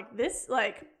 And you're like, this,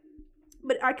 like,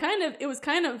 but it was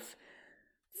kind of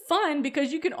fun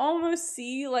because you can almost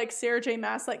see like Sarah J.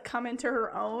 Maas like come into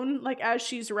her own like as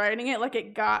she's writing it, like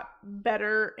it got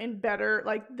better and better,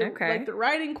 like the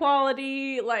writing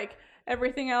quality, like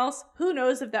everything else. Who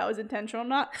knows if that was intentional or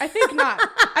not? I think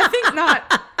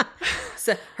not.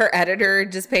 So her editor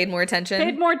just paid more attention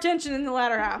in the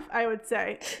latter half, I would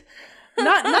say.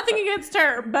 Nothing against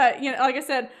her, but like I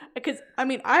said, because I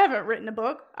haven't written a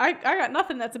book. I got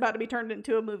nothing that's about to be turned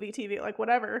into a movie, TV, like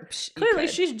whatever. Clearly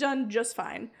she's done just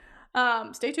fine.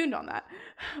 Stay tuned on that.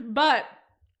 But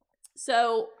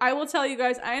so I will tell you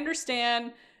guys, I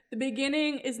understand the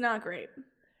beginning is not great.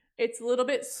 It's a little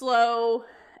bit slow,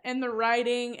 and the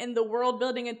writing and the world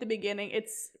building at the beginning,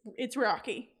 it's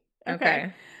rocky.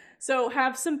 Okay. So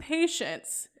have some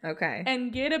patience. Okay.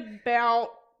 And get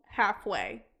about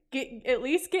halfway. At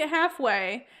least get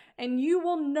halfway, and you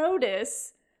will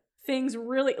notice things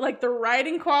really, like the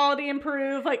writing quality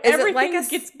improve, like everything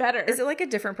gets better. Is it like a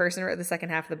different person wrote the second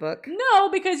half of the book? No,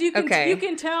 because you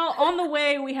can tell on the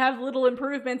way we have little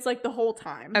improvements like the whole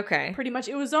time. Okay. Pretty much.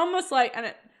 It was almost like,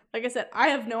 and like I said, I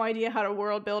have no idea how to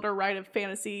world build or write a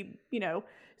fantasy,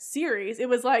 series. It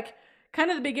was like kind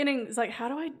of the beginning is like, how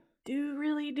do I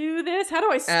really do this? How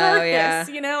do I start this?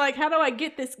 Like how do I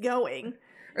get this going?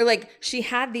 Or like she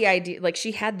had the idea, like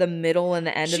she had the middle and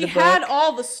the end of the book. She had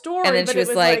all the story, and then but she was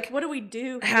it was like, what do we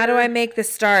do here? How do I make the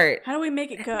start? How do we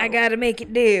make it go? I gotta make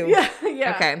it do.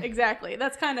 Yeah. Okay. Exactly.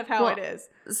 That's kind of how it is.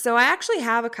 So I actually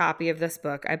have a copy of this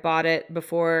book. I bought it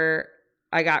before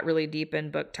I got really deep in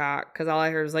Book Talk because all I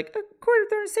heard was like, A Court of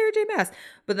Thorns, Sarah J. Maas.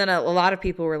 But then a lot of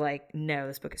people were like, no,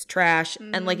 this book is trash.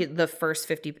 Mm-hmm. And like the first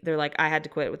 50, they're like, I had to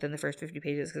quit within the first 50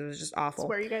 pages because it was just awful. That's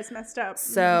where you guys messed up.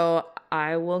 So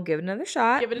I will give it another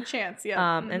shot. Give it a chance,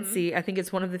 yeah. And see. I think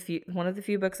it's one of the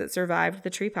few books that survived the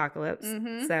tree apocalypse.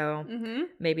 Mm-hmm. So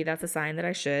maybe that's a sign that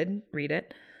I should read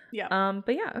it. Yeah.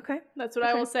 But yeah, okay. That's what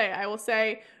I will say. I will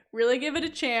say, really give it a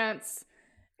chance.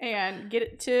 And get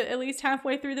it to at least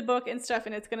halfway through the book and stuff,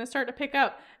 and it's going to start to pick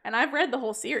up. And I've read the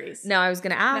whole series. Now, I was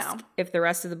going to ask if the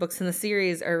rest of the books in the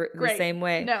series are the same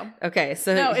way. No. Okay,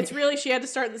 so no, it's really she had to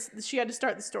start this. She had to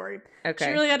start the story. Okay.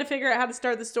 She really had to figure out how to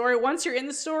start the story. Once you're in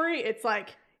the story, it's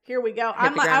like, here we go.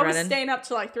 I was staying up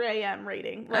to like 3 a.m.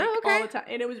 reading all the time,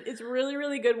 and it's really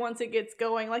really good once it gets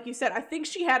going. Like you said, I think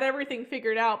she had everything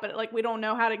figured out, but like we don't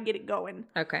know how to get it going.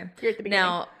 Okay. Here at the beginning.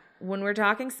 Now, when we're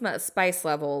talking spice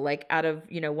level, like out of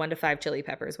 1 to 5 chili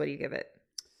peppers, what do you give it?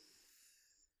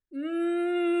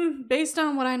 Based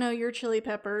on what I know, your chili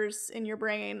peppers in your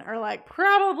brain are like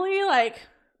probably like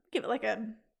give it like a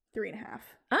 3.5.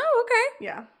 Oh, okay.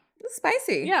 Yeah. It's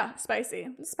spicy. Yeah, spicy.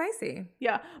 It's spicy.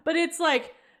 Yeah, but it's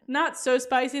like not so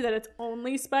spicy that it's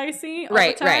only spicy all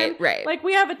the time. Right. Like,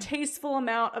 we have a tasteful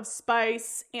amount of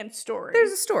spice and story.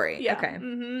 There's a story. Yeah. Okay.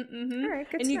 All right,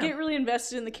 good and to you know. get really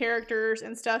invested in the characters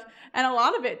and stuff. And a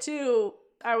lot of it, too,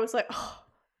 I was like, oh,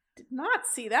 did not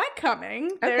see that coming.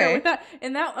 There with that.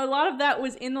 And a lot of that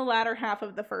was in the latter half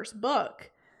of the first book.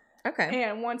 Okay.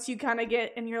 And once you kind of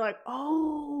get, and you're like,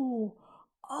 oh,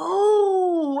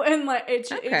 and like it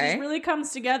just really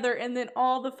comes together. And then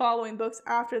all the following books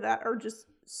after that are just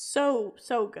so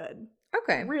good.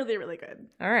 Okay. Really, really good.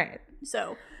 All right.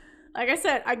 So, like I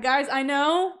said, guys, I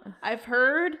know, I've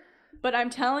heard, but I'm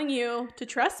telling you to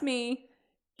trust me.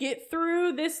 Get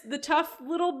through the tough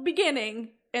little beginning,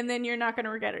 and then you're not going to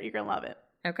regret it. You're going to love it.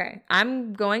 Okay.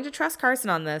 I'm going to trust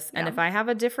Carson on this, and if I have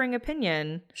a differing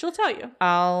opinion, she'll tell you.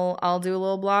 I'll do a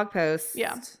little blog post.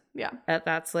 Yeah. At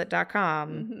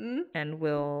thatslit.com, and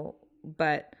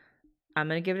but I'm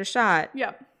going to give it a shot.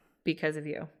 Yeah. Because of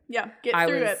you. Yeah. Get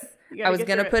through it. I was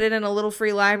going to put it in a little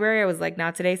free library. I was like,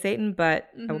 not today, Satan, but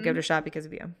I will give it a shot because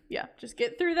of you. Yeah. Just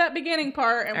get through that beginning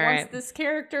part. And once this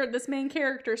main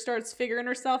character starts figuring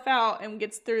herself out and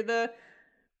gets through the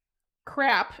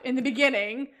crap in the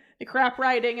beginning, the crap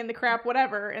writing and the crap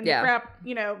whatever, and the crap,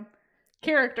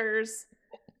 characters,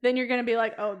 then you're going to be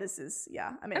like, oh, this is,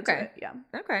 I'm into it. Yeah.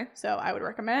 Okay. So I would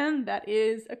recommend that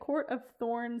is A Court of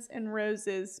Thorns and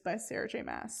Roses by Sarah J.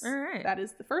 Maas. All right. That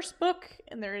is the first book,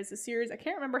 and there is a series. I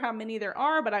can't remember how many there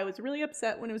are, but I was really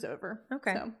upset when it was over.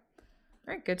 Okay. So. All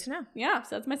right. Good to know. Yeah.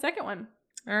 So that's my second one.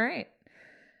 All right.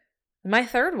 My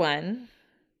third one.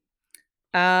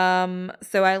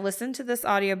 So I listened to this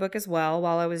audiobook as well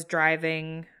while I was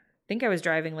driving. I think I was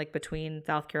driving like between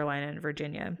South Carolina and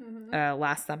Virginia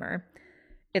last summer.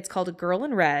 It's called A Girl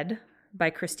in Red by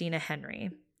Christina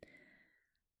Henry.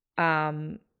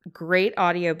 Great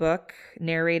audiobook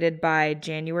narrated by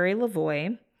January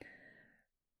Lavoie.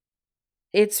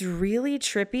 It's really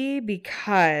trippy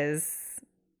because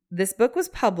this book was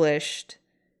published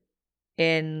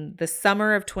in the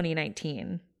summer of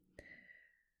 2019.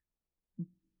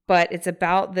 But it's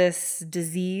about this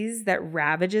disease that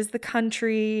ravages the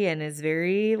country and is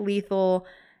very lethal.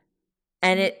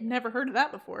 And it never heard of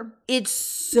that before. It's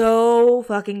so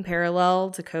fucking parallel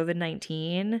to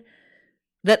COVID-19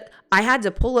 that I had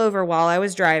to pull over while I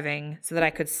was driving so that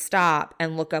I could stop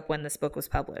and look up when this book was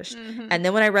published. And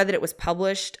then when I read that it was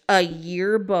published a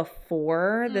year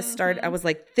before this started, I was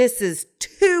like, this is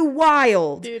too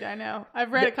wild. Dude, I know.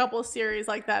 I've read a couple of series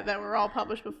like that were all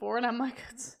published before, and I'm like,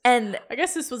 I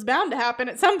guess this was bound to happen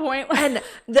at some point. And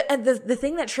the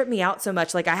thing that tripped me out so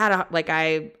much, like I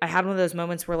had one of those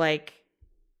moments where like,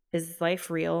 is life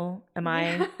real? Am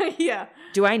I? Yeah.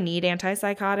 Do I need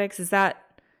antipsychotics?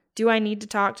 Do I need to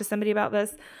talk to somebody about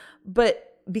this?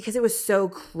 But because it was so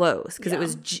close, because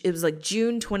it was like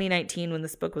June 2019 when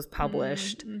this book was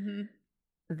published, and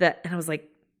I was like,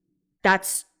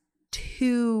 that's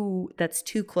too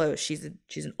close. She's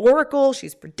an oracle.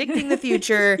 She's predicting the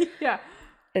future. Yeah.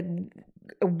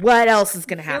 What else is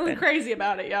going to happen? Feeling crazy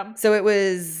about it. Yeah. So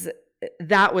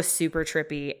that was super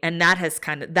trippy, and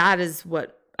that is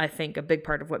what I think a big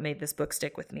part of what made this book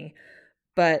stick with me.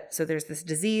 But so there's this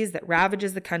disease that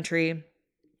ravages the country.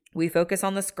 We focus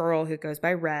on this girl who goes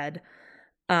by Red.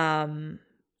 It's a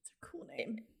cool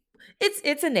name.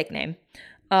 It's a nickname.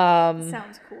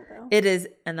 Sounds cool though. It is,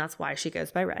 and that's why she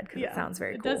goes by Red, because it sounds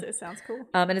very cool. It sounds cool.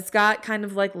 And it's got kind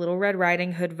of like Little Red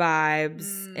Riding Hood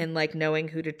vibes and like knowing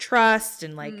who to trust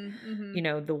and like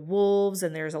the wolves,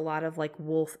 and there's a lot of like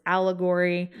wolf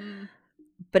allegory.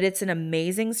 But it's an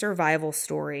amazing survival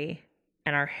story,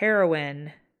 and our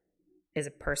heroine is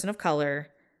a person of color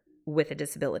with a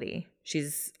disability.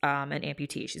 She's an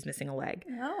amputee. She's missing a leg.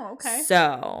 Oh, okay.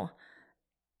 So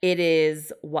it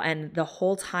is, and the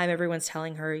whole time everyone's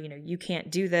telling her, you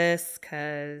can't do this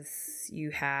because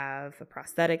you have a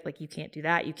prosthetic. Like, you can't do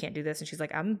that. You can't do this. And she's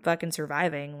like, I'm fucking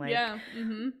surviving. Like,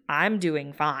 I'm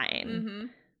doing fine,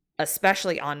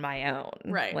 especially on my own.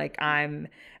 Right. Like, I'm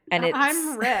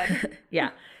Red. Yeah.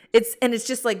 It's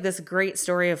just like this great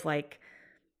story of like,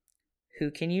 who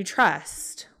can you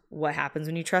trust? What happens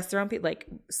when you trust their own people? Like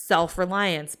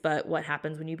self-reliance, but what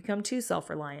happens when you become too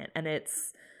self-reliant? And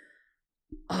it's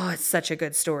such a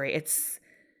good story.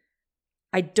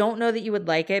 I don't know that you would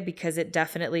like it because it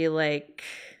definitely like,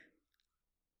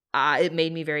 it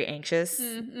made me very anxious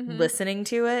listening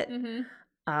to it.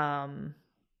 And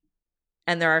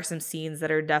there are some scenes that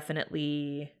are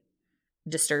definitely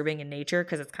disturbing in nature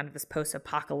because it's kind of this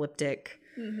post-apocalyptic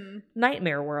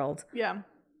nightmare world. Yeah.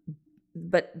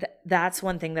 But that's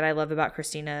one thing that I love about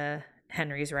Christina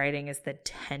Henry's writing is the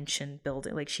tension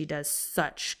building. Like, she does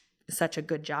such such a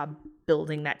good job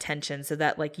building that tension so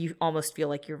that like you almost feel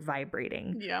like you're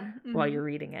vibrating while you're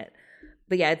reading it.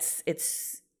 But yeah,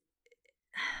 it's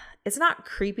not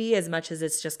creepy as much as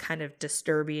it's just kind of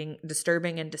disturbing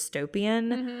and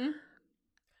dystopian.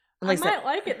 Like I might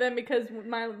like it then, because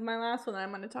my last one that I'm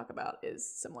going to talk about is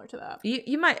similar to that.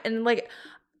 You might, and like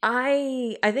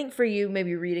I think for you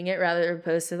maybe reading it rather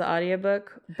opposed to the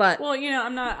audiobook, but well, you know,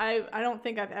 I don't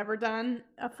think I've ever done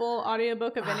a full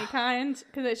audiobook of any kind,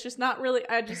 because it's just not really,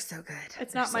 they're so good.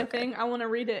 It's not my thing. I want to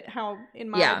read it in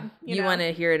my you want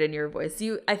to hear it in your voice.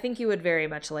 I think you would very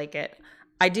much like it.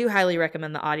 I do highly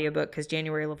recommend the audiobook because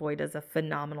January Lavoie does a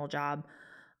phenomenal job.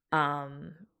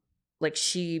 Like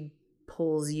she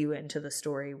pulls you into the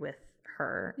story with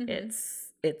her.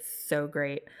 It's so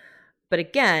great. But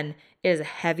again, it is a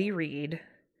heavy read.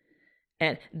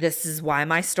 And this is why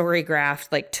my Storygraph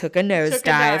like took a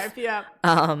nosedive. Yeah.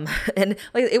 And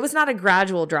like it was not a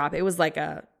gradual drop. It was like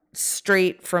a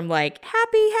straight from like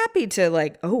happy to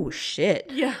like, oh shit.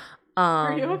 Yeah.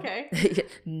 Are you okay?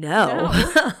 No.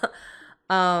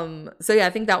 So yeah, I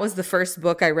think that was the first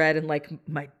book I read in like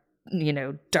my,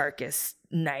 darkest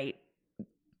night.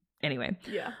 Anyway.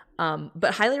 Yeah.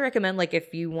 But highly recommend, like,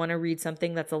 if you want to read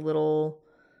something that's a little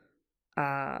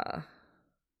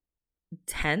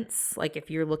tense, like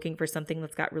if you're looking for something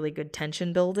that's got really good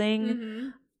tension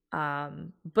building,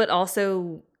 but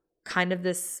also kind of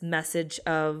this message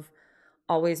of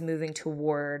always moving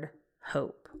toward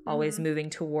hope, always moving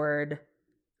toward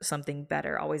something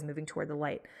better, always moving toward the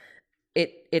light.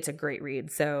 It's a great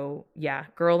read. So yeah,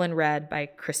 Girl in Red by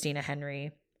Christina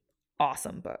Henry.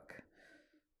 Awesome book.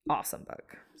 Sounds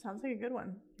like a good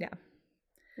one. Yeah.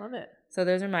 Love it. So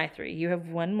those are my 3. You have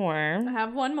one more. I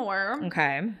have one more.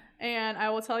 Okay. And I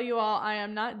will tell you all, I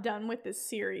am not done with this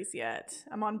series yet.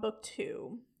 I'm on book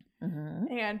 2.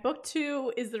 And book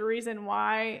 2 is the reason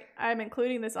why I'm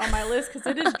including this on my list, because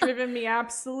it has driven me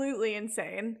absolutely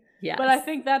insane. Yes. But I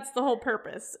think that's the whole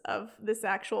purpose of this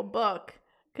actual book,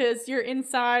 because you're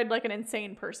inside like an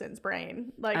insane person's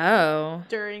brain, like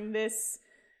during this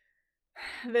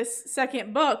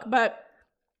second book. But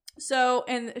so,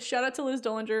 and shout out to Liz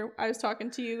Dollinger. I was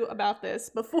talking to you about this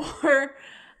before,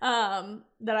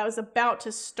 that I was about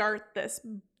to start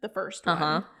the first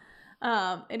one.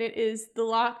 And it is the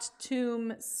Locked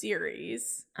Tomb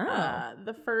series.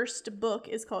 The first book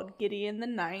is called Gideon the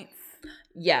Ninth.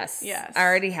 Yes. I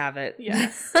already have it.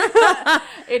 Yes.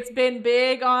 It's been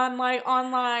big on like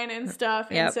online and stuff.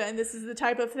 And so, and this is the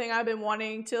type of thing I've been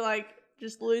wanting to like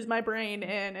just lose my brain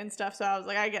in and stuff. So I was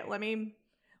like, let me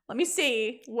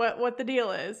see what the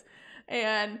deal is.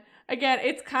 And again,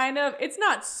 it's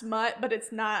not smut, but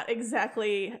it's not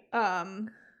exactly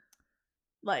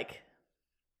like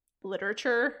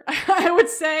literature, I would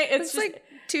say. It's just like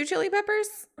 2 Chili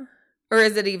Peppers? Or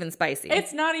is it even spicy?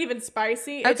 It's not even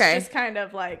spicy. It's just kind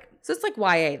of like, so it's like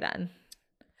YA then.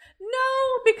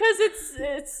 No, because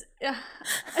it's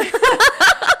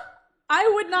I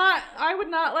would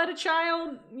not let a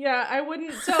child. Yeah, I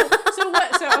wouldn't. So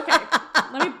what? So okay.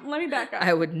 Let me back up.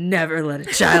 I would never let a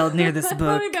child near this book.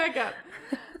 Let me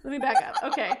back up.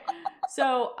 Okay.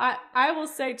 So I will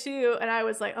say too, and I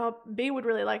was like, oh, B would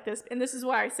really like this, and this is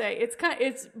why I say it's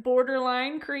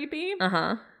borderline creepy.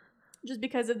 Just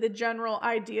because of the general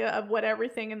idea of what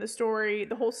everything in the story,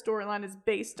 the whole storyline is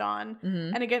based on.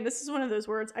 And again, this is one of those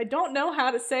words, I don't know how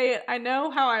to say it. I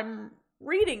know how I'm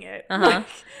reading it. Like,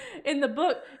 in the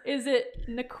book, is it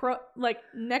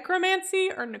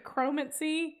necromancy or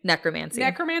necromancy?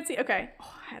 Necromancy. Okay.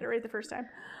 Oh, I had to read it the first time.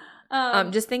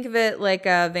 Just think of it like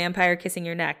a vampire kissing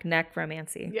your neck.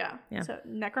 Necromancy. Yeah. So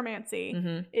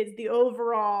necromancy is the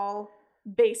overall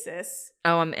basis.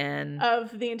 Oh, I'm in.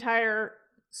 Of the entire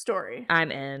story.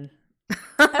 I'm in.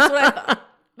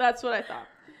 That's what I thought.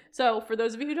 So for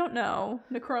those of you who don't know,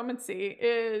 necromancy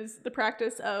is the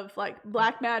practice of like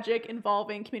black magic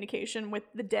involving communication with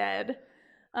the dead.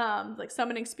 Like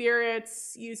summoning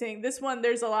spirits, using this one,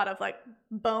 there's a lot of like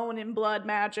bone and blood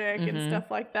magic and stuff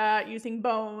like that, using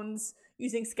bones,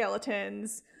 using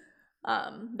skeletons.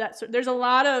 There's a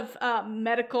lot of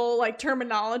medical like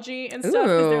terminology and stuff,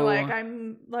 because they're like,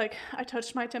 I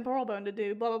touched my temporal bone to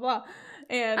do blah blah blah.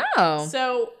 And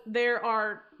so there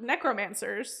are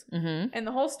necromancers, and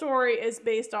the whole story is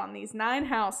based on these 9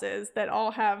 houses that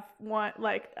all have one,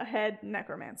 like a head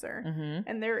necromancer,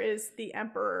 and there is the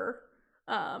emperor,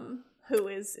 who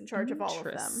is in charge of all of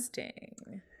them.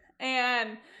 Interesting.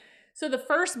 And so the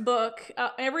first book,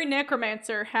 every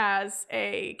necromancer has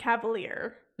a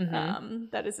cavalier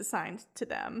that is assigned to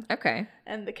them. Okay.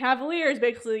 And the cavalier is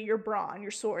basically your brawn,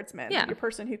 your swordsman, your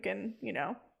person who can,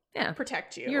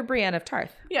 protect you. You're Brienne of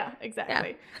Tarth. Yeah,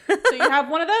 exactly. Yeah. So you have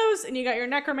one of those, and you got your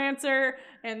necromancer,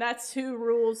 and that's who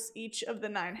rules each of the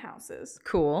 9 houses.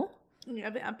 Cool. And you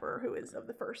have the emperor, who is of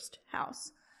the first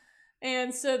house.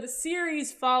 And so the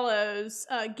series follows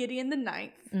Gideon the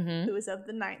Ninth, who is of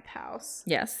the 9th house.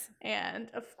 Yes. And,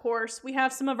 of course, we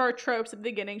have some of our tropes at the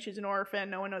beginning. She's an orphan.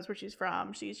 No one knows where she's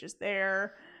from. She's just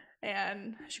there.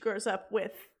 And she grows up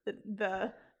with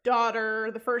the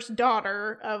daughter, the first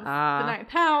daughter of the 9th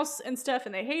house and stuff,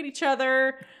 and they hate each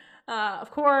other, of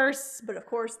course, but of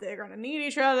course they're going to need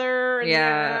each other,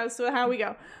 and so how we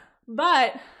go.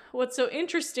 But what's so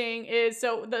interesting is,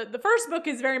 so the first book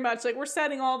is very much like we're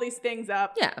setting all these things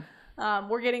up. Yeah.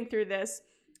 We're getting through this,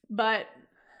 but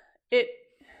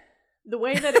the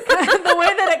way that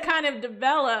it kind of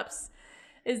develops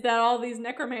is that all these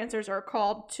necromancers are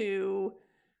called to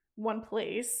one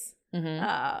place,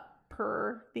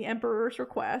 per the emperor's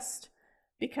request,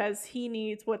 because he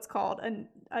needs what's called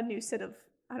a new set of,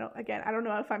 I don't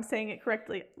know if I'm saying it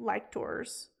correctly,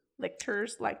 lictors.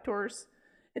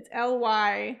 It's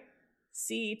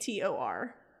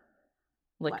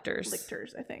Lyctor.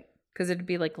 Lictors, I think. Because it'd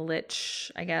be like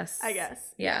lich, I guess.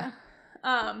 Yeah.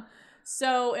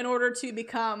 So in order to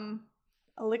become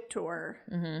a lictor,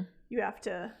 you have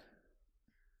to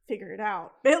figure it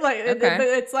out.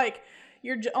 It's like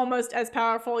you're almost as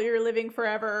powerful, you're living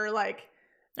forever, like,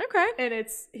 okay, and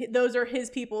those are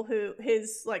his people,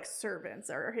 his like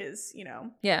servants, or his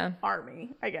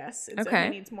army, I guess. And so he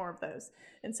needs more of those,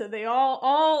 and so they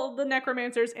all the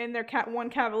necromancers and their one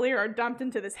cavalier are dumped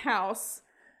into this house,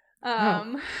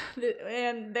 and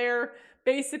they're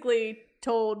basically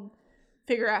told,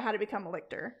 figure out how to become a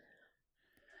lictor.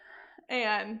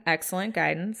 And excellent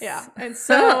guidance. Yeah. And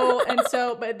so,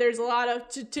 but there's a lot of,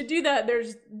 to do that,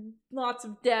 there's lots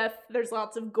of death, there's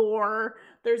lots of gore,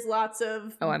 there's lots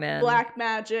of black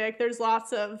magic, there's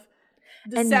lots of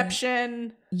deception.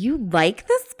 And you like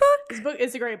this book? This book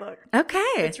is a great book. Okay.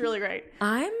 It's really great.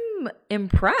 I'm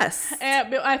impressed.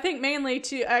 But I think mainly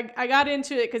too, I got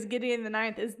into it because Gideon the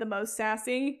Ninth is the most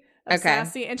sassy of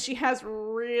sassy, and she has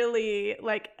really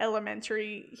like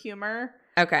elementary humor.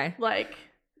 Okay. Like,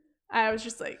 I was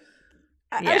just like,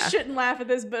 I shouldn't laugh at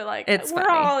this, but like, we're funny.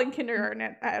 All in kindergarten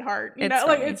at heart, you know,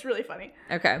 funny. Like, it's really funny.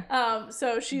 Okay.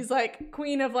 So she's like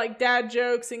queen of like dad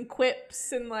jokes and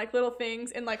quips and like little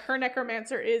things, and like her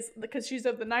necromancer is, because she's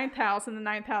of the 9th house, and the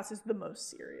 9th house is the most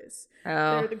serious.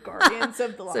 Oh. They're the guardians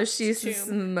of the lost so she's tomb.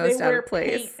 The most they out wear of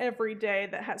place. Paint every day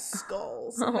that has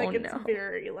skulls. Like, it's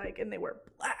very like, and they wear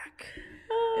black.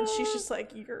 And she's just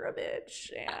like, you're a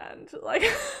bitch, and like,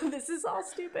 this is all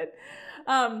stupid.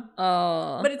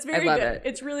 But it's very good.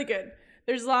 It's really good.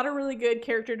 There's a lot of really good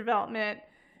character development,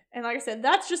 and like I said,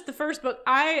 that's just the first book.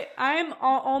 I'm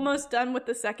almost done with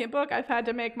the second book. I've had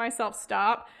to make myself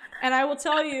stop, and I will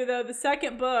tell you though, the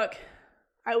second book,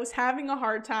 I was having a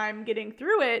hard time getting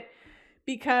through it,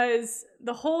 because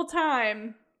the whole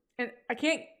time, and I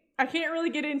can't really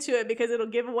get into it because it'll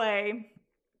give away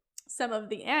some of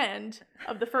the end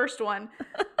of the first one,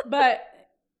 but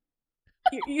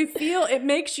it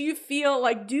makes you feel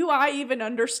like, do I even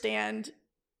understand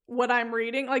what I'm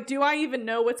reading? Like, do I even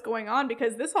know what's going on?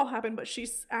 Because this all happened, but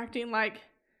she's acting like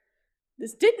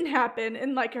this didn't happen,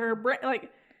 and like her brain,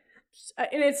 like,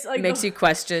 and it's like makes you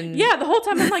question. Yeah, the whole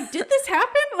time I'm like, did this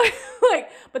happen? like,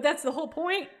 but that's the whole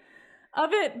point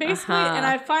of it, basically. And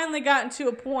I've finally gotten to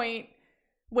a point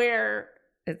where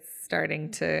it's starting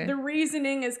to, the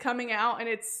reasoning is coming out, and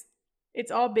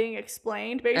it's all being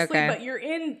explained, basically. Okay. But you're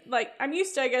in, like, I'm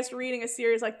used to, I guess, reading a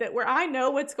series like that where I know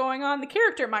what's going on, the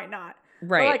character might not.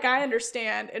 Right. But, like, I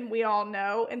understand, and we all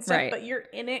know and stuff, right. But you're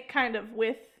in it kind of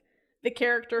with the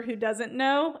character who doesn't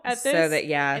know at this. So that,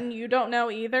 and you don't know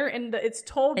either. And it's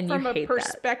told from a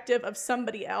perspective of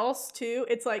somebody else, too.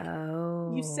 It's like,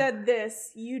 you said this,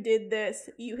 you did this,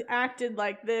 you acted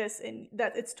like this, and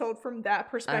that it's told from that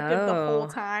perspective the whole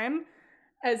time.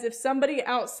 As if somebody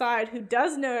outside who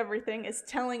does know everything is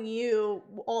telling you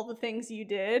all the things you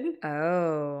did.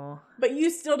 Oh. But you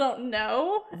still don't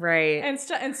know. Right. And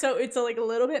so it's like a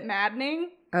little bit maddening.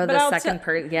 Oh, the second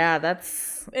person. Yeah,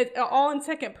 that's it, all in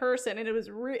second person, and it was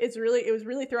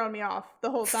really throwing me off the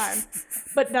whole time.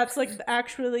 But that's like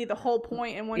actually the whole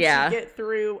point. And once you get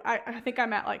through, I think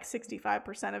I'm at like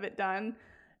 65% of it done,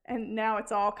 and now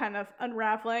it's all kind of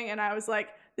unraveling. And I was like,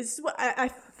 this is what I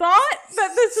thought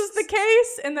that this was the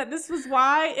case, and that this was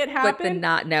why it happened. But the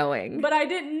not knowing. But I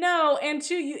didn't know. And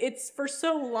too, it's for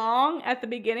so long at the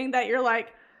beginning that you're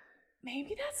like,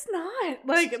 maybe that's not.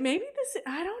 Like, maybe this,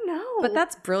 I don't know. But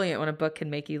that's brilliant when a book can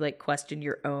make you like question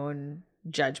your own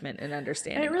judgment and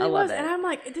understanding. It really was. And I'm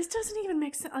like, this doesn't even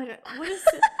make sense. Like, what is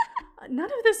it? none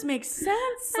of this makes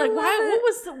sense. Like, what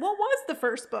was the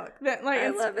first book? That like I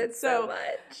love it so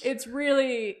much. It's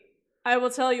really, I will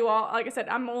tell you all, like I said,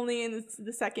 I'm only in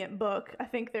the second book. I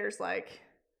think there's like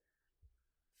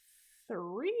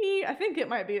 3. I think it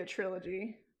might be a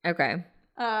trilogy. Okay.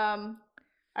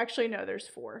 Actually, no, there's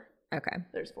 4. Okay.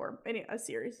 There's 4. A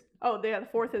series. Oh, yeah, the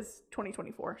 4th is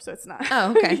 2024, so it's not.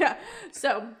 Oh, okay. Yeah.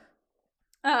 So,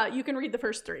 you can read the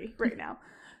first 3 right now.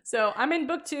 So, I'm in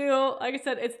book 2. Like I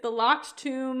said, it's the Locked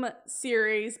Tomb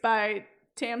series by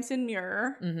Tamsin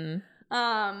Muir.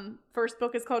 Mm-hmm. First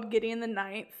book is called Gideon the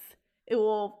Ninth. It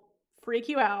will freak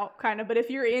you out, kind of. But if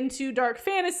you're into dark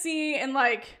fantasy and,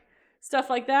 like, stuff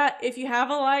like that, if you have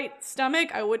a light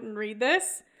stomach, I wouldn't read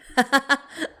this.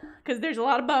 Because there's a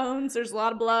lot of bones, there's a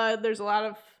lot of blood, there's a lot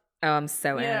of I'm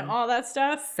so in. Yeah, all that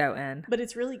stuff. So in. But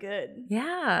it's really good.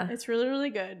 Yeah. It's really,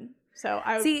 really good. So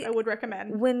I would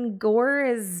recommend. When gore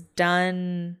is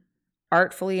done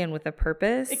artfully and with a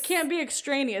purpose, it can't be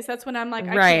extraneous. That's when I'm like,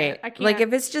 I can't. Like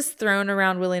if it's just thrown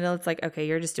around willy-nilly, it's like, okay,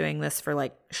 you're just doing this for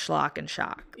like schlock and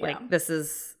shock. Yeah. Like this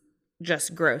is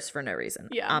just gross for no reason.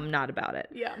 Yeah. I'm not about it.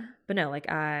 Yeah. But no,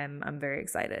 like I'm very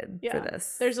excited for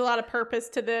this. There's a lot of purpose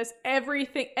to this. Every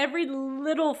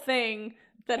little thing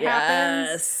that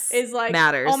happens is like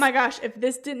matters. Oh my gosh, if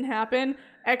this didn't happen,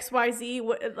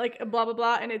 XYZ, like blah blah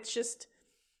blah, and it's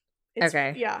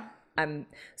okay. Yeah.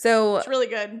 So it's really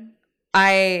good.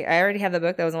 I already have the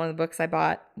book. That was one of the books I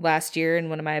bought last year in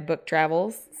one of my book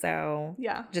travels. So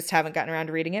yeah, just haven't gotten around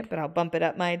to reading it, but I'll bump it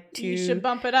up my 2. You should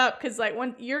bump it up because like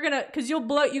when because you'll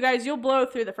blow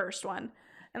through the first one,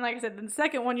 and like I said, the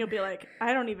second one you'll be like,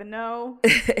 I don't even know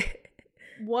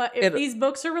what if these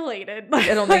books are related.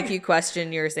 It'll make you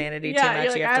question your sanity too much. You're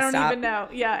like, you have to stop. I don't even know.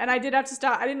 Yeah, and I did have to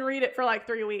stop. I didn't read it for like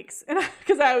 3 weeks, and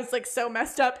because I was like so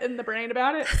messed up in the brain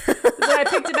about it. So I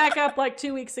picked it back up like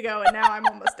 2 weeks ago, and now I'm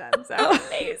almost done. So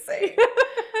amazing.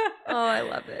 Oh, I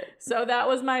love it. So that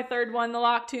was my third one, the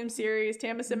Locked Tomb series,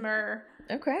 Tamsin Muir.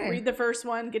 Okay. Read the first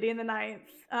one, Gideon the Ninth.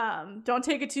 Don't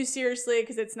take it too seriously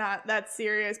because it's not that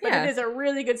serious, but it is a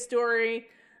really good story.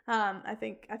 I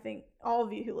think all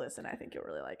of you who listen, I think you'll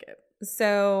really like it.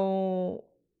 So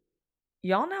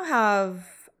y'all now have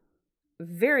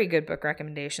very good book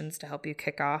recommendations to help you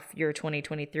kick off your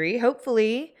 2023.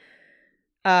 Hopefully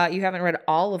you haven't read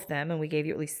all of them and we gave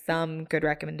you at least some good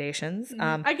recommendations.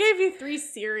 I gave you 3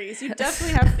 series. You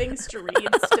definitely have things to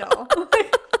read still.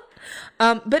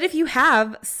 But if you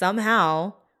have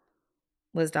somehow,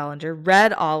 Liz Dollinger,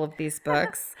 read all of these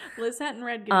books. Liz hadn't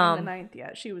read Gideon the Ninth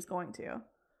yet. She was going to.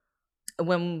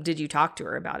 When did you talk to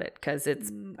her about it? Because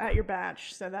it's at your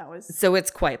batch, so that was. So it's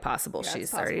quite possible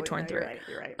she's already torn through it.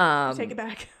 You're right. Take it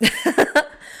back.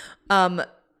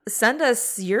 Send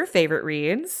us your favorite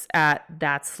reads at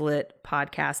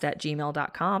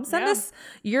that'slitpodcast@gmail.com. Send us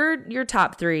your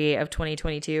top 3 of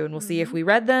 2022, and we'll see if we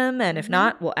read them, and if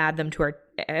not, we'll add them to our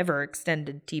ever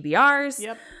extended TBRs.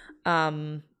 Yep.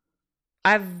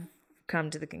 I've come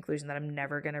to the conclusion that I'm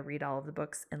never going to read all of the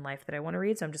books in life that I want to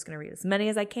read, so I'm just going to read as many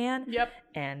as I can. Yep.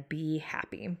 And be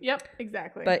happy. Yep,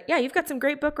 exactly. But yeah, you've got some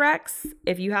great book recs.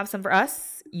 If you have some for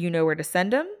us, you know where to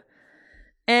send them.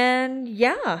 And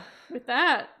yeah. With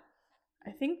that,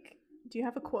 I think, do you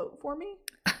have a quote for me?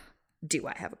 Do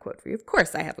I have a quote for you? Of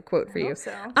course I have a quote for you.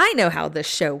 So. I know how this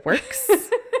show works. I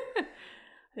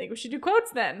think we should do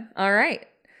quotes then. All right.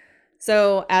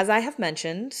 So as I have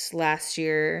mentioned, last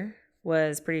year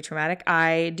was pretty traumatic.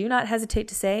 I do not hesitate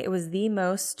to say it was the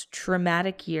most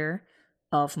traumatic year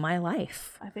of my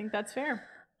life. I think that's fair.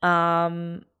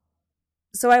 So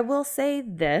I will say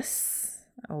this.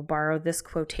 I will borrow this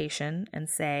quotation and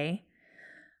say,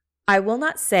 I will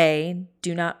not say,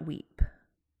 do not weep,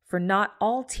 for not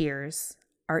all tears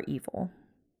are evil.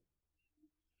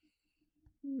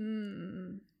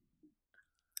 Male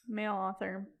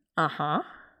author. Uh-huh.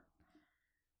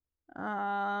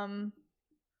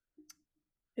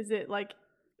 Is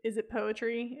it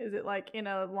poetry? Is it like in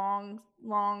a long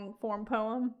form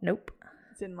poem? Nope.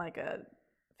 It's in like a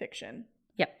fiction.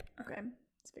 Yep. Okay.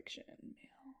 It's fiction.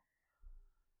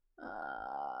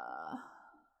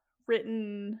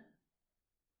 Written.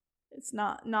 It's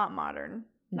not modern.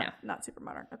 No. Not super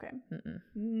modern. Okay.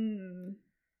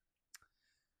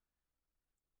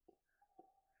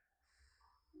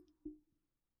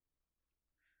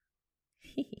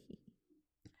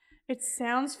 It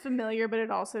sounds familiar, but it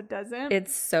also doesn't.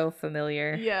 It's so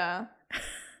familiar. Yeah.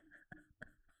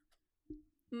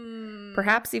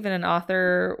 Perhaps even an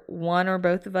author one or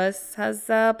both of us has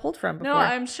pulled from before. No,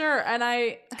 I'm sure.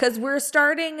 And because we're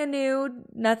starting a new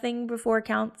Nothing Before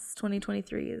Counts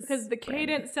 2023 is because the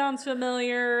cadence sounds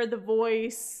familiar, the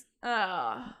voice.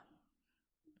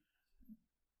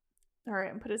 All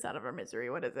right, and put us out of our misery.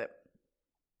 What is it?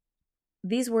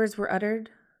 These words were uttered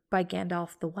by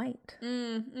Gandalf the White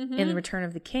mm-hmm. in The Return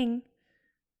of the King,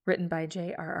 written by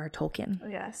J.R.R. Tolkien. Oh,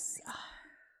 yes.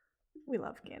 We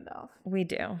love Gandalf. We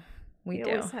do. He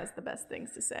always has the best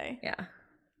things to say. Yeah.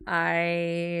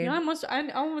 I was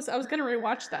gonna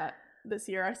rewatch that this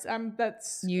year.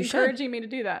 That's encouraging me to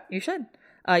do that. You should.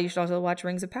 You should also watch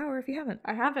Rings of Power if you haven't.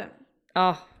 I haven't.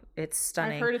 Oh, it's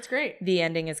stunning. I've heard it's great. The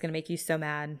ending is gonna make you so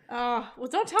mad. Oh, well,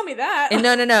 don't tell me that. And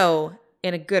no,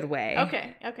 in a good way.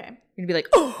 Okay. You'd be like,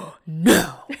 oh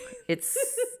no,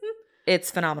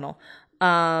 it's phenomenal.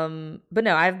 But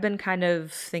no, I've been kind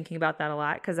of thinking about that a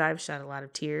lot because I've shed a lot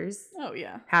of tears. Oh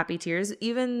yeah, happy tears.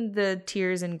 Even the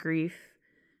tears and grief,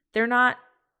 they're not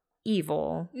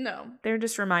evil. No, they're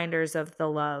just reminders of the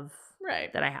love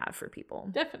that I have for people.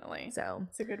 Definitely. So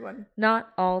it's a good one. Not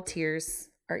all tears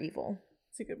are evil.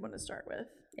 It's a good one to start with.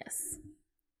 Yes.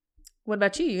 What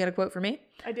about you? You got a quote for me?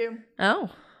 I do. Oh,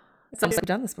 it's almost like we've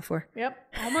done this before. Yep,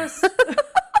 almost.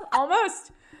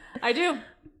 Almost. I do.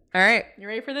 All right. You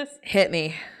ready for this? Hit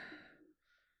me.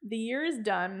 The year is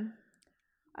done.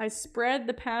 I spread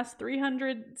the past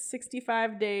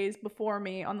 365 days before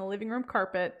me on the living room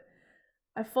carpet.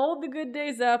 I fold the good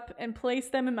days up and place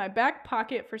them in my back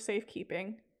pocket for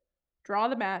safekeeping. Draw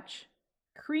the match.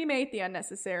 Cremate the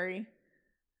unnecessary.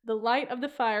 The light of the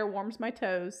fire warms my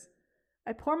toes.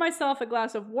 I pour myself a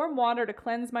glass of warm water to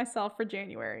cleanse myself for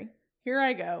January. Here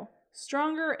I go,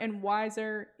 stronger and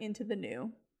wiser into the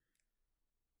new.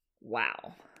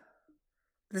 Wow.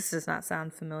 This does not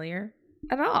sound familiar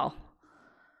at all.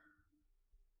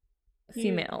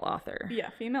 Female author.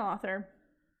 Yeah, female author.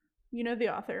 You know the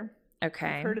author. Okay.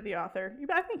 I've heard of the author.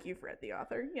 I think you've read the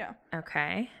author. Yeah.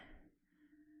 Okay.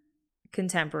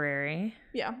 Contemporary.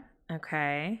 Yeah.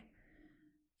 Okay.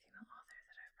 Female author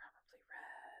that I've probably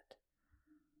read.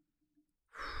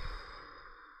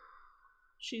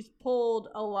 She's pulled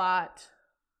a lot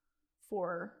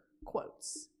for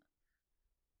quotes.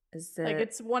 Is it... Like,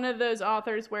 it's one of those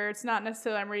authors where it's not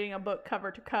necessarily I'm reading a book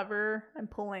cover to cover. I'm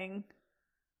pulling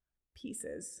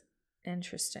pieces.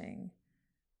 Interesting.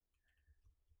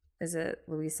 Is it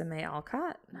Louisa May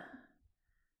Alcott?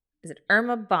 Is it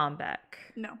Irma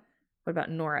Bombeck? No. What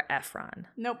about Nora Ephron?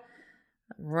 Nope.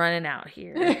 I'm running out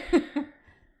here.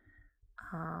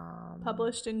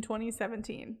 Published in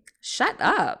 2017. Shut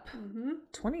up.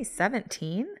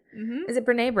 2017? Is it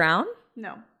Brene Brown?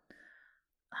 No.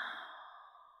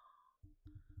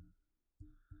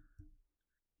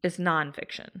 It's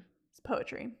nonfiction. It's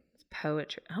poetry. It's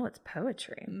poetry. Oh, it's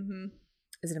poetry.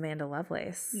 Is it Amanda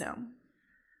Lovelace? No.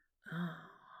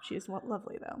 She is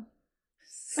lovely, though.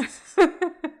 A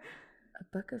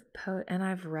book of poet, and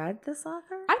I've read this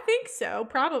author? I think so,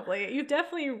 probably. You've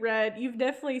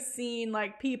definitely seen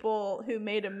like people who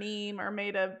made a meme or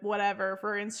made a whatever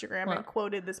for Instagram and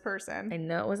quoted this person. I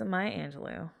know it wasn't Maya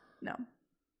Angelou. No.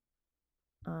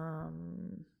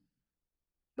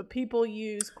 But people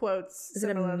use quotes. Is it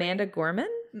Amanda Gorman?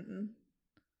 Mm-mm.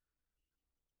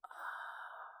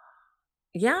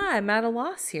 Yeah, I'm at a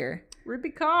loss here.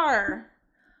 Ruby Carr.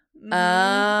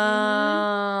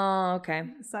 Oh, okay.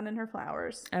 Sun in Her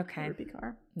Flowers. Okay. Ruby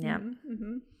Carr. Yeah.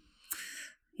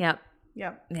 Yep.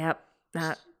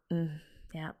 That.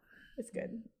 Yep. It's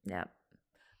good. Yep.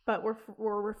 But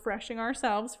we're refreshing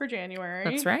ourselves for January.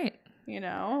 That's right. You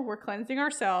know, we're cleansing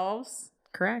ourselves.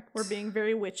 Correct. We're being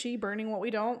very witchy, burning what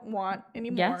we don't want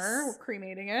anymore. Yes. We're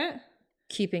cremating it.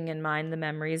 Keeping in mind the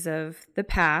memories of the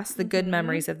past, the good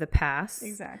memories of the past.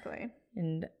 Exactly.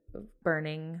 And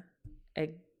burning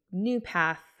a new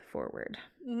path forward.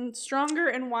 Stronger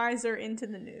and wiser into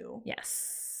the new.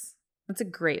 Yes. That's a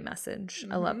great message.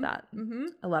 I love that.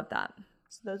 I love that.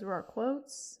 So those were our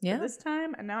quotes for this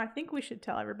time. And now I think we should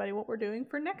tell everybody what we're doing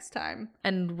for next time.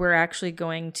 And we're actually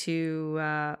going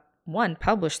to, 1,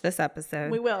 publish this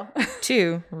episode. We will.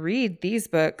 2, read these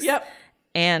books. Yep.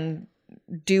 And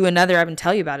do another and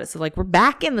tell you about it. So like we're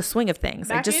back in the swing of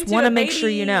things. I just want to make sure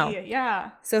you know. Yeah.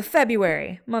 So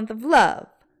February, month of love,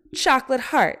 chocolate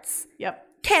hearts. Yep.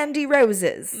 Candy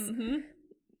roses.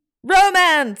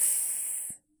 Romance.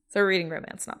 So we're reading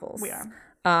romance novels. We are.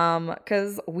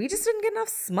 Because we just didn't get enough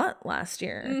smut last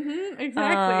year.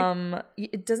 Exactly.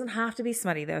 It doesn't have to be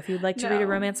smutty though. If you'd like to read a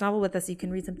romance novel with us, you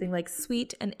can read something like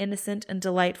sweet and innocent and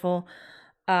delightful.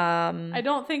 I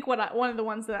don't think one of the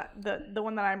ones that the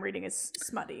one that I'm reading is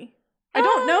smutty. I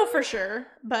don't know for sure,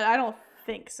 but I don't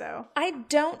think so. I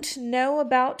don't know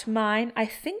about mine. I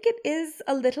think it is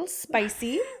a little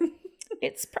spicy.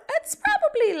 It's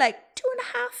probably like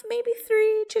 2.5, maybe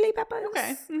 3 chili peppers.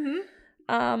 Okay.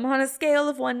 On a scale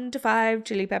of 1 to 5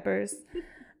 chili peppers.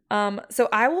 So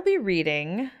I will be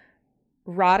reading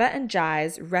Radha and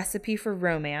Jai's Recipe for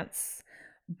Romance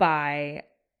by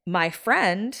my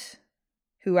friend,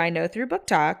 who I know through Book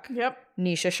Talk, Nisha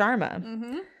Sharma.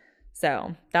 Mm-hmm.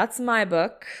 So that's my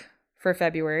book for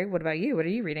February. What about you? What are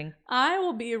you reading? I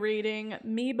will be reading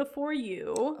Me Before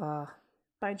You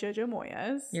by Jojo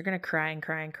Moyes. You're going to cry and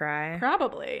cry and cry.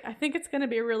 Probably. I think it's going to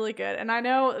be really good. And I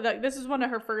know that this is one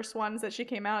of her first ones that she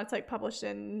came out. It's like published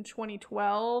in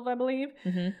 2012, I believe.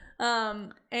 Mm-hmm.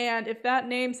 And if that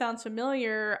name sounds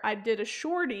familiar, I did a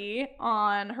shorty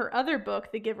on her other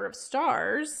book, The Giver of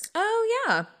Stars. Oh,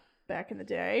 yeah. Back in the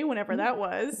day, whenever that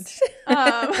was.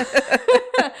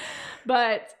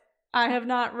 But I have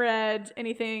not read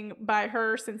anything by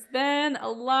her since then. A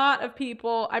lot of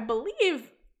people, I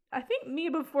think Me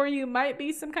Before You might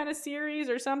be some kind of series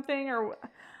or something, or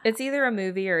it's either a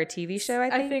movie or a TV show,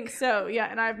 I think so, yeah,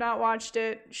 and I've not watched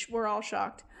it. We're all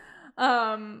shocked.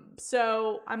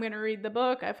 So I'm gonna read the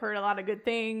book. I've heard a lot of good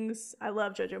things. I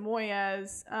love Jojo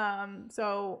Moyes.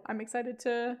 So I'm excited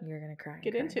to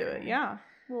get into it. Yeah,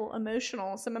 a little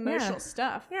emotional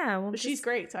stuff. Yeah, well, but she's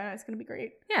great, so I know it's gonna be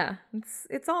great. Yeah,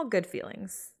 it's all good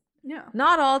feelings. Yeah,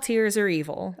 not all tears are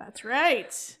evil. That's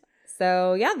right.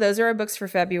 So, yeah, those are our books for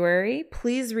February.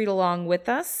 Please read along with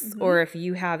us, or if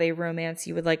you have a romance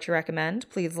you would like to recommend,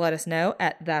 please let us know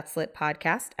at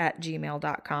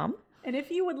that'slitpodcast@gmail.com. And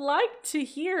if you would like to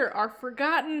hear our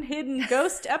forgotten hidden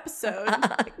ghost episode.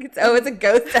 It's a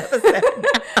ghost episode.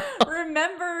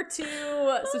 Remember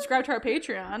to subscribe to our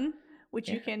Patreon, which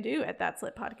you can do at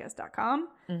that'slitpodcast.com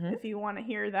if you want to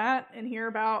hear that and hear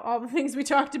about all the things we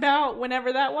talked about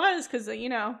whenever that was, because,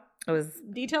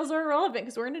 details are irrelevant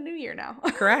because we're in a new year now.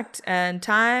 Correct. And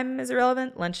time is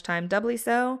irrelevant. Lunchtime doubly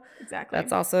so. Exactly.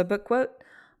 That's also a book quote.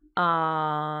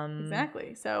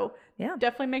 Exactly. So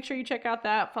definitely make sure you check out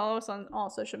that. Follow us on all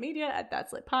social media at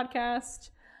That's Lit Podcast.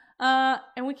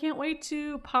 And we can't wait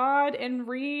to pod and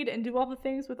read and do all the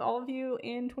things with all of you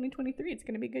in 2023. It's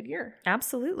going to be a good year.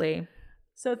 Absolutely.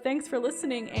 So thanks for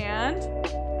listening and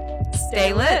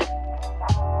stay lit.